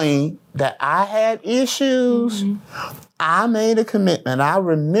revealing that I had issues, I made a commitment. I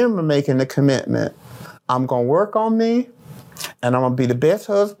remember making the commitment. I'm going to work on me, and I'm going to be the best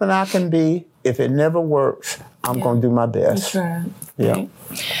husband I can be. If it never works, I'm going to do my best. That's right. Yeah.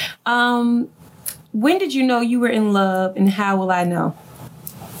 Right. When did you know you were in love, and how will I know?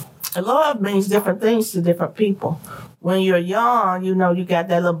 Love means different things to different people. When you're young, you know, you got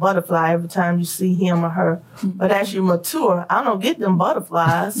that little butterfly every time you see him or her. But as you mature, I don't get them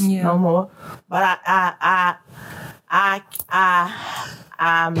butterflies no more. But I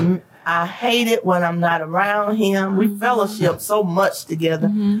hate it when I'm not around him. We fellowship so much together.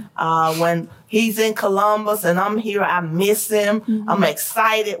 When he's in Columbus and I'm here, I miss him. I'm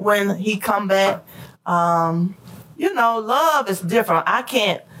excited when he come back. You know, love is different.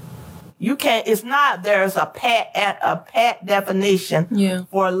 You can't. It's not. There's a pat definition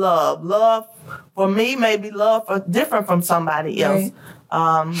for love. Love for me may be love for different from somebody else.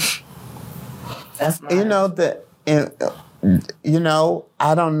 Right. That's my. You know that. You know,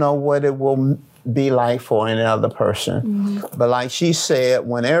 I don't know what it will be like for any other person. But like she said,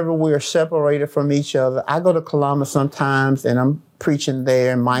 whenever we're separated from each other, I go to Columbus sometimes and I'm preaching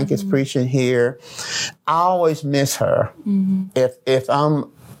there and Mike is preaching here. I always miss her. If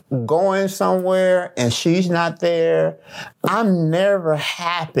I'm going somewhere and she's not there, I'm never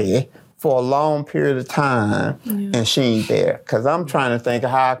happy for a long period of time and she ain't there. Because I'm trying to think of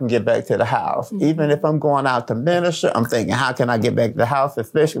how I can get back to the house. Even if I'm going out to minister, I'm thinking, how can I get back to the house,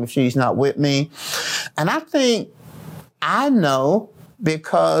 especially if she's not with me? And I think I know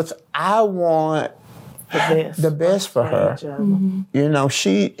because I want the best for her. You know,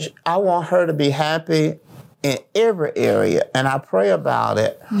 I want her to be happy in every area, and I pray about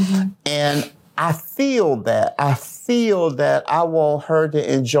it. And I feel that. I want her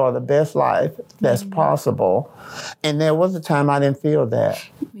to enjoy the best life that's possible. And there was a time I didn't feel that.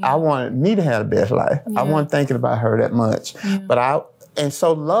 I wanted me to have the best life. I wasn't thinking about her that much. And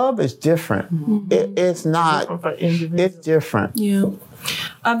so love is different. It's not, it's different. Yeah.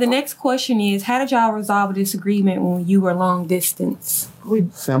 The next question is, how did y'all resolve a disagreement when you were long distance?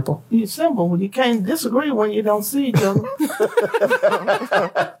 Simple. It's simple. You can't disagree when you don't see each other.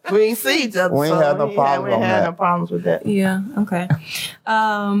 We ain't see each other. We ain't have no problem we ain't had no problems with that. Yeah, okay.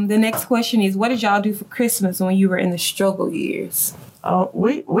 The next question is, what did y'all do for Christmas when you were in the struggle years?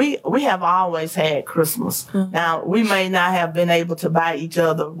 We have always had Christmas. Now, we may not have been able to buy each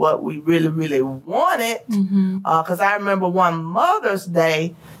other what we really, really wanted. Because I remember one Mother's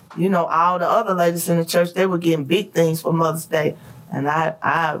Day, you know, all the other ladies in the church, they were getting big things for Mother's Day. And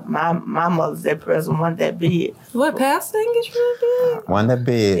my Mother's Day present wasn't that big. What, Pastor didn't get you that big? Wasn't that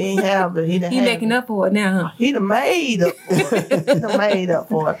big. He ain't have it. He making up for it now, huh? He done made up for it. He done made up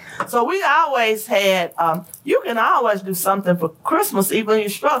for it. So we always had, you can always do something for Christmas, even if you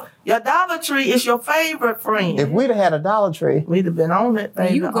struggle. Your Dollar Tree is your favorite friend. If we'd have had a Dollar Tree, we'd have been on it,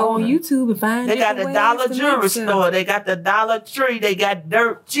 baby. You can go on YouTube and find They got the Dollar Jewelry store. They got the Dollar Tree. They got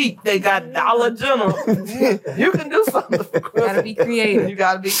Dirt Cheap. They got Dollar General. You can do something for Christmas. Gotta be creative. You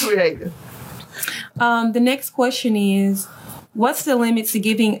gotta be creative. The next question is, what's the limits to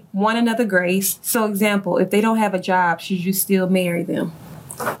giving one another grace? So, example, if they don't have a job, should you still marry them?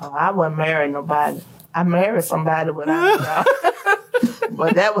 Oh, I wouldn't marry nobody. I married somebody without a job.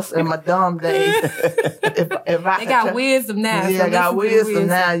 But that was in my dumb days. If I they got wisdom now. Yeah, so I got wisdom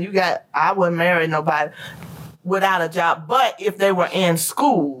now. I wouldn't marry nobody without a job. But if they were in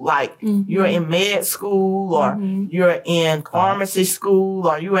school, like you're in med school or you're in pharmacy school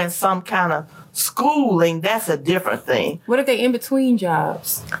or you're in some kind of schooling, that's a different thing. What if they in between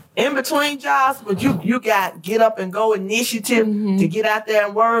jobs? In between jobs, but you got get up and go initiative to get out there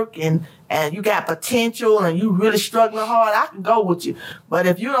and work and you got potential and you really struggling hard, I can go with you. But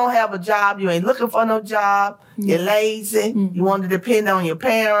if you don't have a job, you ain't looking for no job, you're lazy, you want to depend on your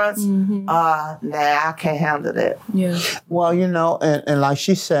parents, nah, I can't handle that. Yeah. Well, you know, and like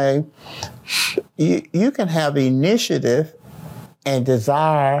she say, you can have initiative and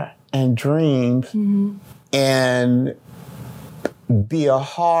desire and dreams and be a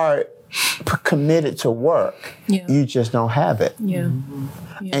hard committed to work. You just don't have it.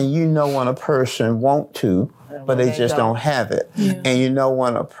 And you know when a person want to, but they just don't have it. And you know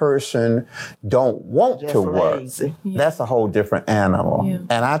when a person don't want to work, that's a whole different animal.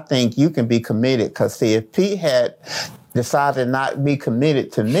 And I think you can be committed, because see, if Pete had decided not to be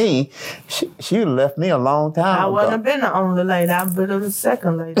committed to me, she would have left me a long time ago. I wouldn't have been the only lady. I would have been the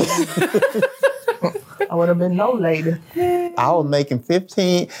second lady. I would have been no lady. I was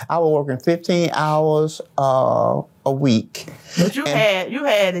working 15 hours a week. But you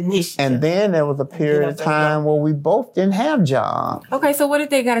had initiative. And then there was a period of time where we both didn't have jobs. Okay, so what if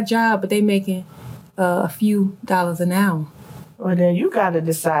they got a job, but they making a few dollars an hour? Well, then you got to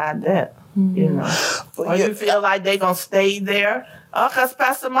decide that, you know. Or you feel like they going to stay there. Because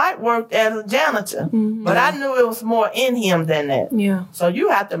Pastor Mike worked as a janitor. But I knew it was more in him than that. Yeah. So you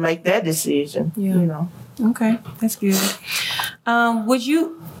have to make that decision, you know. Okay, that's good. Would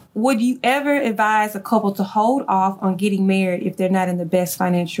you ever advise a couple to hold off on getting married if they're not in the best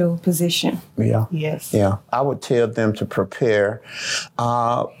financial position? Yeah. Yes. Yeah. I would tell them to prepare.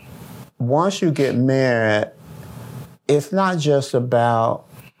 Once you get married, it's not just about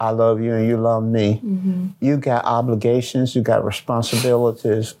I love you and you love me. You got obligations, you got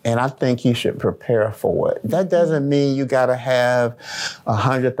responsibilities, and I think you should prepare for it. That doesn't mean you got to have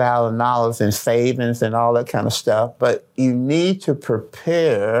 $100,000 in savings and all that kind of stuff, but you need to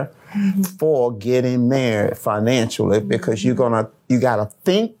prepare for getting married financially because you got to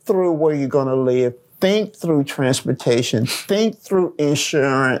think through where you're going to live. Think through transportation, think through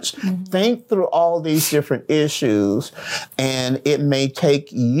insurance, think through all these different issues. And it may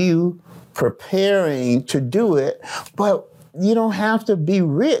take you preparing to do it, but you don't have to be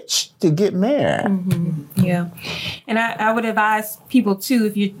rich to get married. Yeah. And I would advise people, too,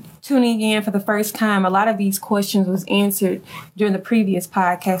 if you're tuning in for the first time, a lot of these questions was answered during the previous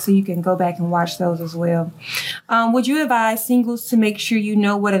podcast, so you can go back and watch those as well. Would you advise singles to make sure you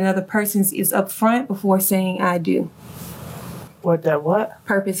know what another person's is up front before saying I do? What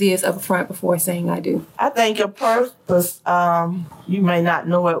Purpose is up front before saying I do. I think your purpose, you may not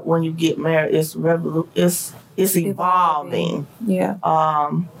know it when you get married. It's evolving. Yeah.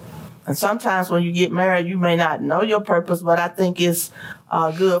 And sometimes when you get married, you may not know your purpose, but I think it's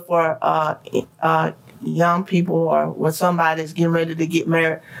good for young people or when somebody's getting ready to get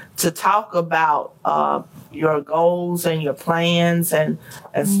married to talk about your goals and your plans and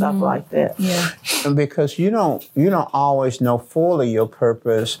stuff like that. Yeah. And because you don't always know fully your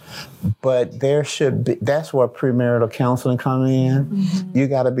purpose, but there should be, that's where premarital counseling comes in. You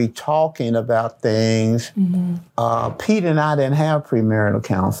got to be talking about things. Pete and I didn't have premarital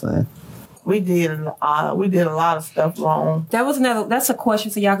counseling. We did a lot of stuff wrong. That's a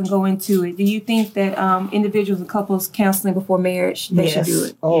question, so y'all can go into it. Do you think that individuals and couples counseling before marriage, they should do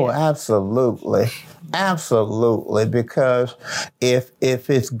it? Oh, absolutely. Absolutely, because if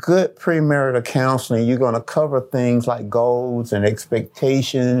it's good premarital counseling, you're going to cover things like goals and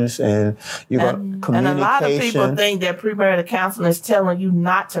expectations, and you're going to communication. And a lot of people think that premarital counseling is telling you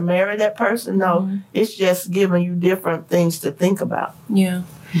not to marry that person. No, it's just giving you different things to think about. Yeah.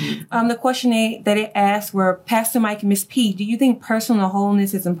 The question that it asked were, Pastor Mike and Miss P, do you think personal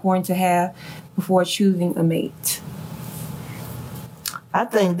wholeness is important to have before choosing a mate? I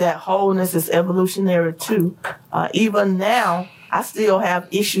think that wholeness is evolutionary too. Even now, I still have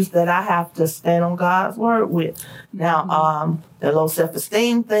issues that I have to stand on God's word with. Now, the low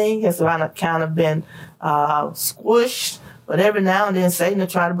self-esteem thing has kind of been squished, but every now and then Satan will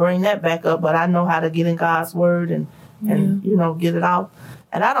try to bring that back up. But I know how to get in God's word and get it out.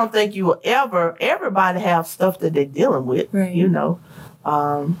 And I don't think you will everybody have stuff that they're dealing with, right.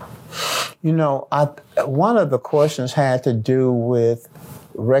 One of the questions had to do with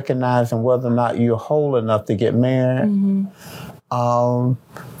recognizing whether or not you're whole enough to get married.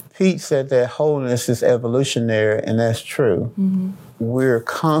 Pete said that wholeness is evolutionary, and that's true. We're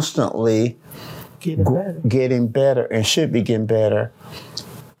constantly getting better and should be getting better.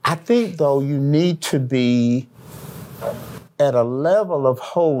 I think, though, you need to be at a level of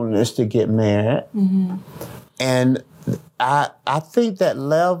wholeness to get married. And I think that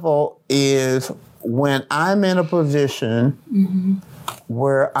level is when I'm in a position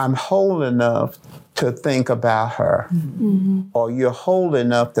where I'm whole enough to think about her, or you're whole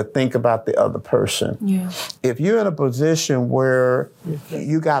enough to think about the other person. Yeah. If you're in a position where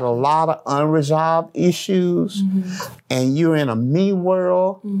you got a lot of unresolved issues and you're in a me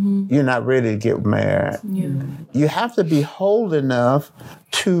world, you're not ready to get married. Yeah. You have to be whole enough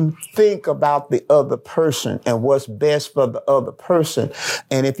to think about the other person and what's best for the other person.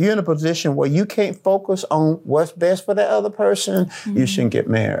 And if you're in a position where you can't focus on what's best for the other person, you shouldn't get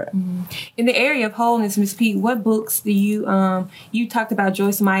married. In the area of wholeness, Ms. Pete, what books do you talked about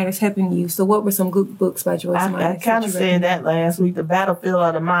Joyce Myers helping you. So what were some good books by Joyce Myers? I kind of said that last week. The Battlefield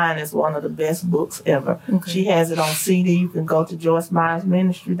of the Mind is one of the best books ever. Okay. She has it on CD. You can go to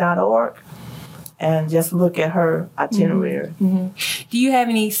joycemyersministry.org. and just look at her itinerary. Do you have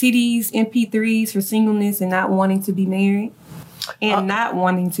any CDs, MP3s for singleness and not wanting to be married? and not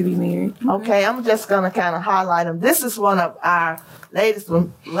wanting to be married. Okay, I'm just going to kind of highlight them. This is one of our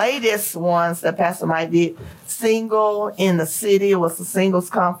latest ones that Pastor Mike did. Single in the City. It was a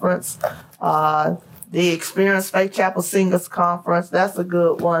singles conference. The Experience Faith Chapel Singles Conference. That's a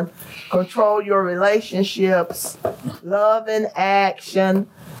good one. Control Your Relationships. Love in Action.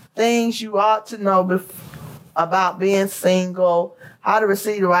 Things you ought to know about being single. How to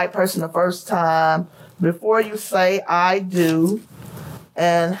receive the right person the first time. Before you say I do.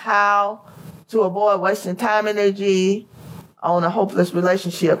 And how to avoid wasting time and energy on a hopeless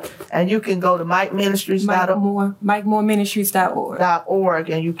relationship. And you can go to MikeMoreMinistries.org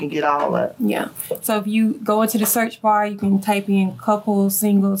and you can get all that. Yeah. So if you go into the search bar, you can type in couples,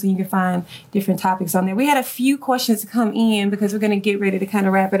 singles, and you can find different topics on there. We had a few questions to come in because we're going to get ready to kind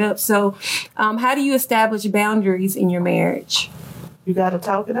of wrap it up. So how do you establish boundaries in your marriage? You got to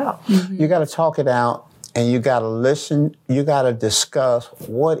talk it out. You got to talk it out. And you got to listen, you got to discuss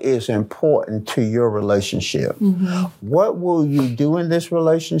what is important to your relationship. What will you do in this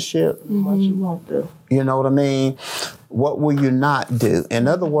relationship? What you won't do. You know what I mean? What will you not do? In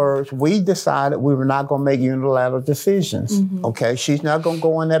other words, we decided we were not going to make unilateral decisions. Okay, she's not going to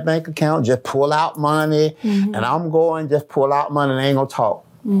go in that bank account, just pull out money, and I'm going just pull out money and ain't going to talk.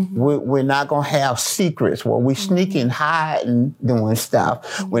 We're not going to have secrets where we sneaking, hiding, doing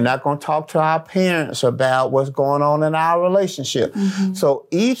stuff. We're not going to talk to our parents about what's going on in our relationship. So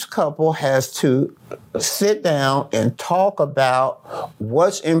each couple has to sit down and talk about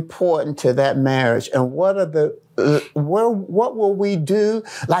what's important to that marriage and what are the what will we do?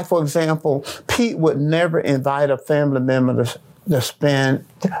 Like, for example, Pete would never invite a family member to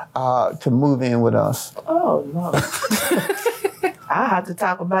move in with us. Oh, no. I have to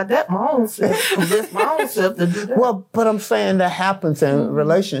talk about that my own self. Convince my own self to do that. Well, but I'm saying that happens in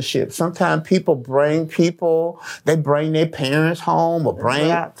relationships. Sometimes people bring their parents home or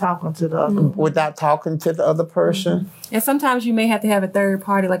without talking to the other person. And sometimes you may have to have a third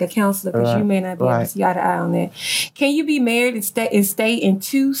party, like a counselor, because you may not be able to see eye to eye on that. Can you be married and stay in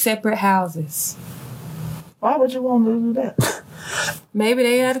two separate houses? Why would you want to do that? Maybe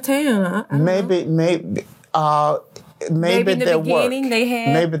they out of town. Maybe in the beginning they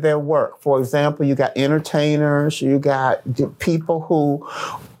had. Maybe their work. For example, you got entertainers, you got people who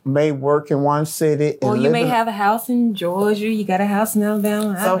may work in one city. Or you may have a house in Georgia, you got a house in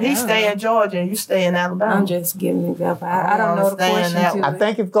Alabama. So he stay in Georgia and you stay in Alabama. I'm just giving an example. I don't know the question. I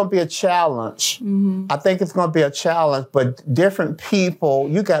think it's going to be a challenge. I think it's going to be a challenge, but different people,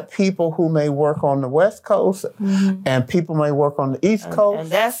 you got people who may work on the West Coast and people may work on the East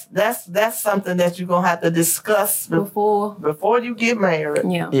Coast. And that's something that you're going to have to discuss before you get married.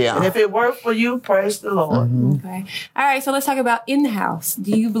 Yeah. And if it works for you, praise the Lord. Okay. All right, so let's talk about in the house.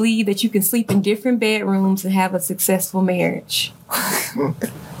 Do you believe that you can sleep in different bedrooms and have a successful marriage?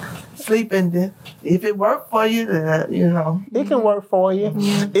 If it worked for you, then, it can work for you.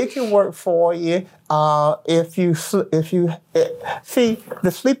 It can work for you if you see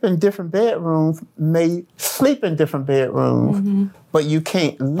the sleep in different bedrooms may sleep in different bedrooms, but you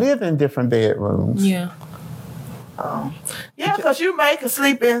can't live in different bedrooms. Because you make a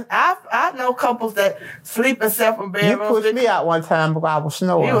sleep in. I know couples that sleep in separate bedrooms. You pushed me out one time because I was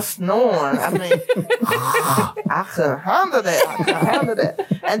snoring. You were snoring. I mean, I couldn't handle that.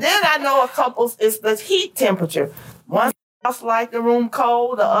 And then I know a couples, it's the heat temperature. One house like the room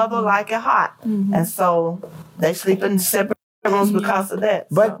cold, the other like it hot. And so they sleep in separate bedrooms because of that.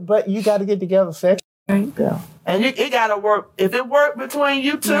 But you got to get together sex. Yeah. And it got to work. If it worked between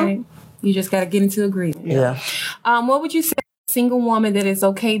you two, you just got to get into agreement. What would you say to a single woman that is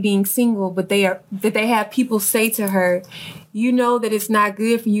okay being single, but they have people say to her, you know that it's not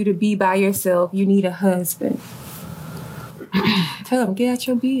good for you to be by yourself. You need a husband. Tell them, get out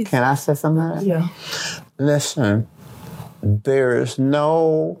your business. Can I say something? Yeah. Listen, there is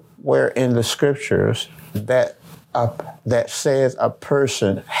nowhere in the scriptures that says a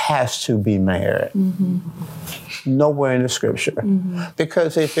person has to be married. Nowhere in the scripture.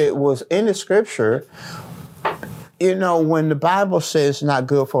 Because if it was in the scripture, when the Bible says it's not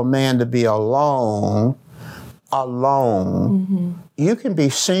good for a man to be alone, you can be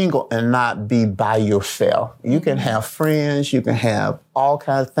single and not be by yourself. You can have friends, you can have all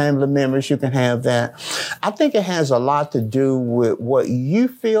kinds of family members, you can have that. I think it has a lot to do with what you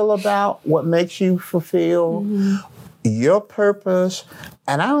feel about what makes you fulfilled. your purpose.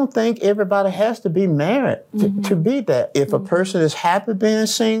 And I don't think everybody has to be married to be that. If a person is happy being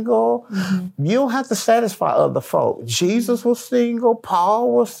single, you don't have to satisfy other folk. Jesus was single.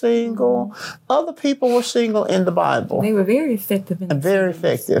 Paul was single. Other people were single in the Bible. They were very effective. Very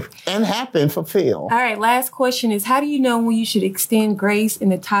effective and happy and fulfilled. All right, last question is, how do you know when you should extend grace in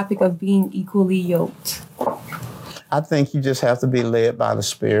the topic of being equally yoked? I think you just have to be led by the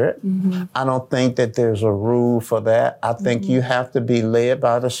Spirit. I don't think that there's a rule for that. I think you have to be led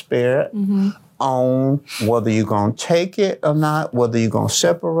by the Spirit on whether you're going to take it or not, whether you're going to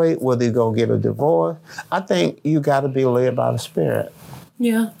separate, whether you're going to get a divorce. I think you got to be led by the Spirit.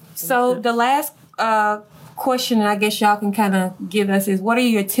 Yeah. So the last question, and I guess y'all can kind of give us, is what are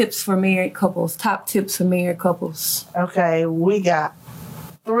your tips for married couples, top tips for married couples? Okay, we got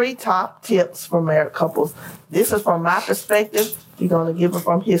 3 top tips for married couples. This is from my perspective. You're going to give it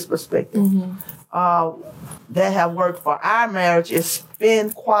from his perspective. That have worked for our marriage is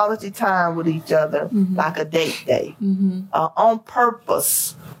spend quality time with each other, like a date day. On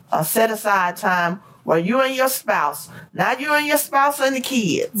purpose. Set aside time where you and your spouse, not you and your spouse and the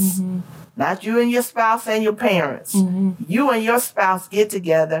kids, not you and your spouse and your parents. You and your spouse get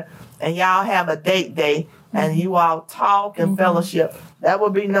together and y'all have a date day and you all talk and fellowship. That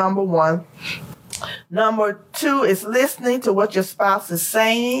would be number 1. Number 2 is listening to what your spouse is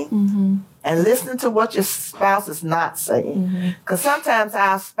saying and listening to what your spouse is not saying. Because sometimes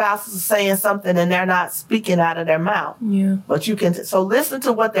our spouses are saying something and they're not speaking out of their mouth. Yeah. But you can, so listen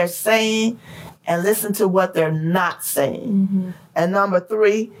to what they're saying and listen to what they're not saying. And number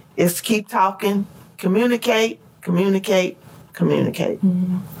 3 is keep talking, communicate.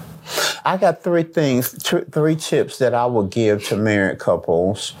 I got 3 things, 3 tips that I would give to married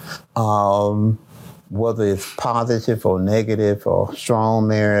couples, whether it's positive or negative or strong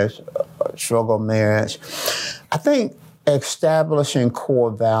marriage, struggle marriage. I think establishing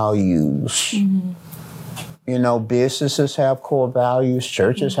core values. You know, businesses have core values,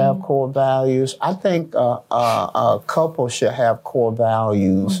 churches have core values. I think a couple should have core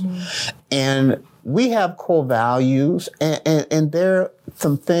values. And we have core values, and there are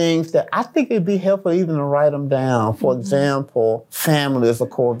some things that I think it'd be helpful even to write them down. For example, family is a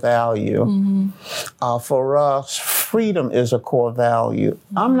core value. For us, freedom is a core value.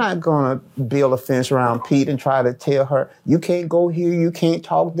 I'm not going to build a fence around Pete and try to tell her, you can't go here, you can't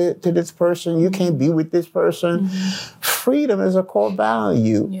talk to this person, you can't be with this person. Freedom is a core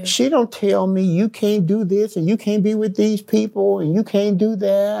value. Yeah. She don't tell me you can't do this and you can't be with these people and you can't do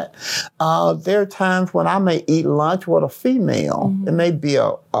that. There are times when I may eat lunch with a female. It may be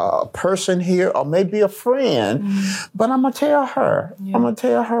a person here or maybe a friend, but I'm gonna tell her. I'm gonna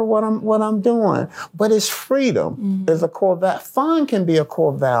tell her what I'm doing. But it's freedom is a core value. Fun can be a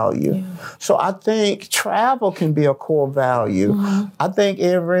core value. So I think travel can be a core value. I think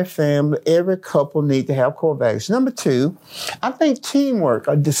every family, every couple need to have core values. Number 2, I think teamwork,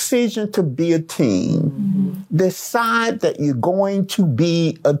 a decision to be a team. Decide that you're going to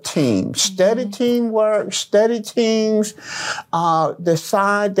be a team. Steady teamwork, steady teams.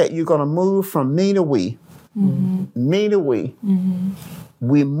 Decide that you're going to move from me to we. Me to we.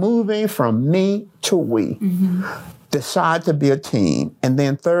 We're moving from me to we. Decide to be a team. And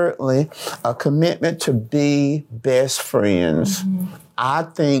then thirdly, a commitment to be best friends. I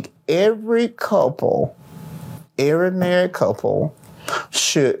think every couple, every married couple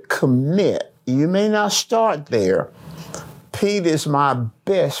should commit. You may not start there. Pete is my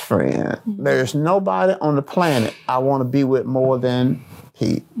best friend. There's nobody on the planet I want to be with more than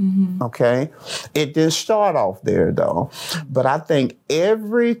Pete. Okay? It didn't start off there, though. But I think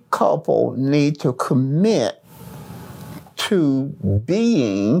every couple need to commit to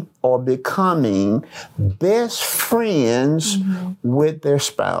being or becoming best friends with their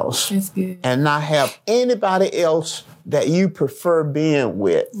spouse. That's good. And not have anybody else that you prefer being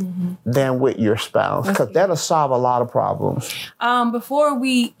with than with your spouse, because that'll solve a lot of problems. Before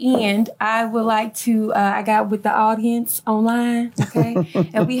we end, I would like to, I got with the audience online, okay?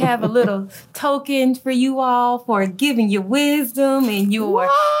 And we have a little token for you all for giving your wisdom and your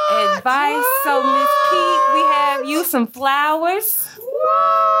advice. So, Miss Pete, we have you some flowers.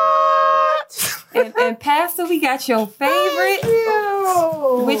 And Pastor, we got your favorite,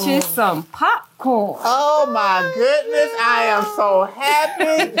 which is some popcorn. Oh my goodness, I am so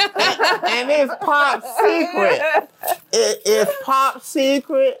happy. And it's Pop Secret. It's Pop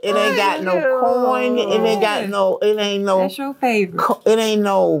Secret. It ain't got no coin. It ain't no. That's your favorite. It ain't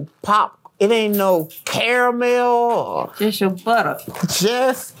no pop. It ain't no caramel. Just your butter.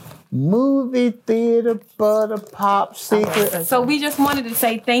 Just movie theater butter pop secret. So we just wanted to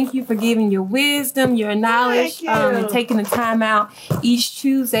say thank you for giving your wisdom, your knowledge, and taking the time out each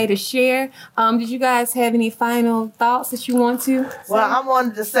Tuesday to share. Did you guys have any final thoughts that you want to say? Well, I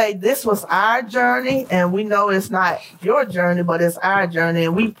wanted to say this was our journey, and we know it's not your journey, but it's our journey.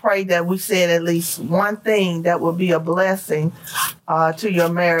 And we pray that we said at least one thing that will be a blessing to your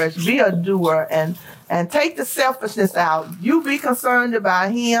marriage. Be a doer and take the selfishness out. You be concerned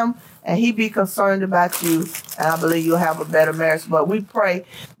about him, and he be concerned about you, and I believe you'll have a better marriage. But we pray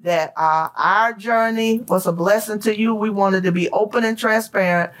that our journey was a blessing to you. We wanted to be open and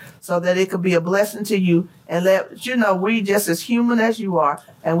transparent so that it could be a blessing to you, and let you know we just as human as you are,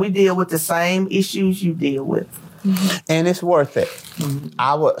 and we deal with the same issues you deal with. Mm-hmm. And it's worth it. Mm-hmm.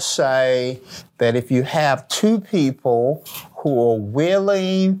 I would say that if you have two people who are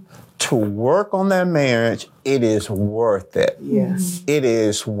willing to work on their marriage, it is worth it. Yes. It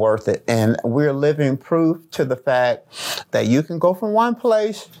is worth it. And we're living proof to the fact that you can go from one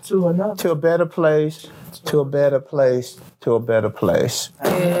place to another, to a better place, to a better place, to a better place.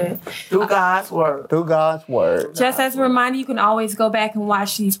 Yeah. Through God's word. Through God's word. Just as a reminder, you can always go back and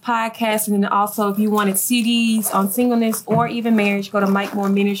watch these podcasts. And then also, if you wanted CDs on singleness or even marriage, go to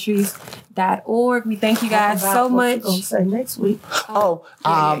MikeMooreMinistries.org. We thank you guys so much. What you say next week?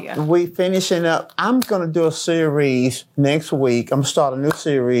 We finishing up. I'm going to do a series next week. I'm going to start a new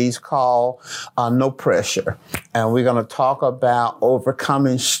series called No Pressure. And we're going to talk about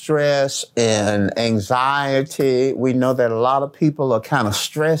overcoming stress and anxiety. We know that a lot of people are kind of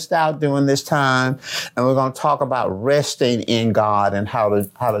stressed out during this time. And we're going to talk about resting in God and how to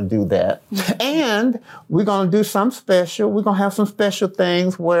do that. And we're going to do some special. We're going to have some special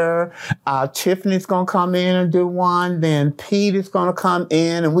things where Tiffany's going to come in and do one. Then Pete is going to come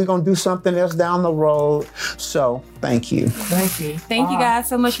in, and we're going to do something else down the road. So thank you. Thank you. Thank you guys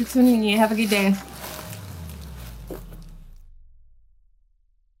so much for tuning in. Have a good day.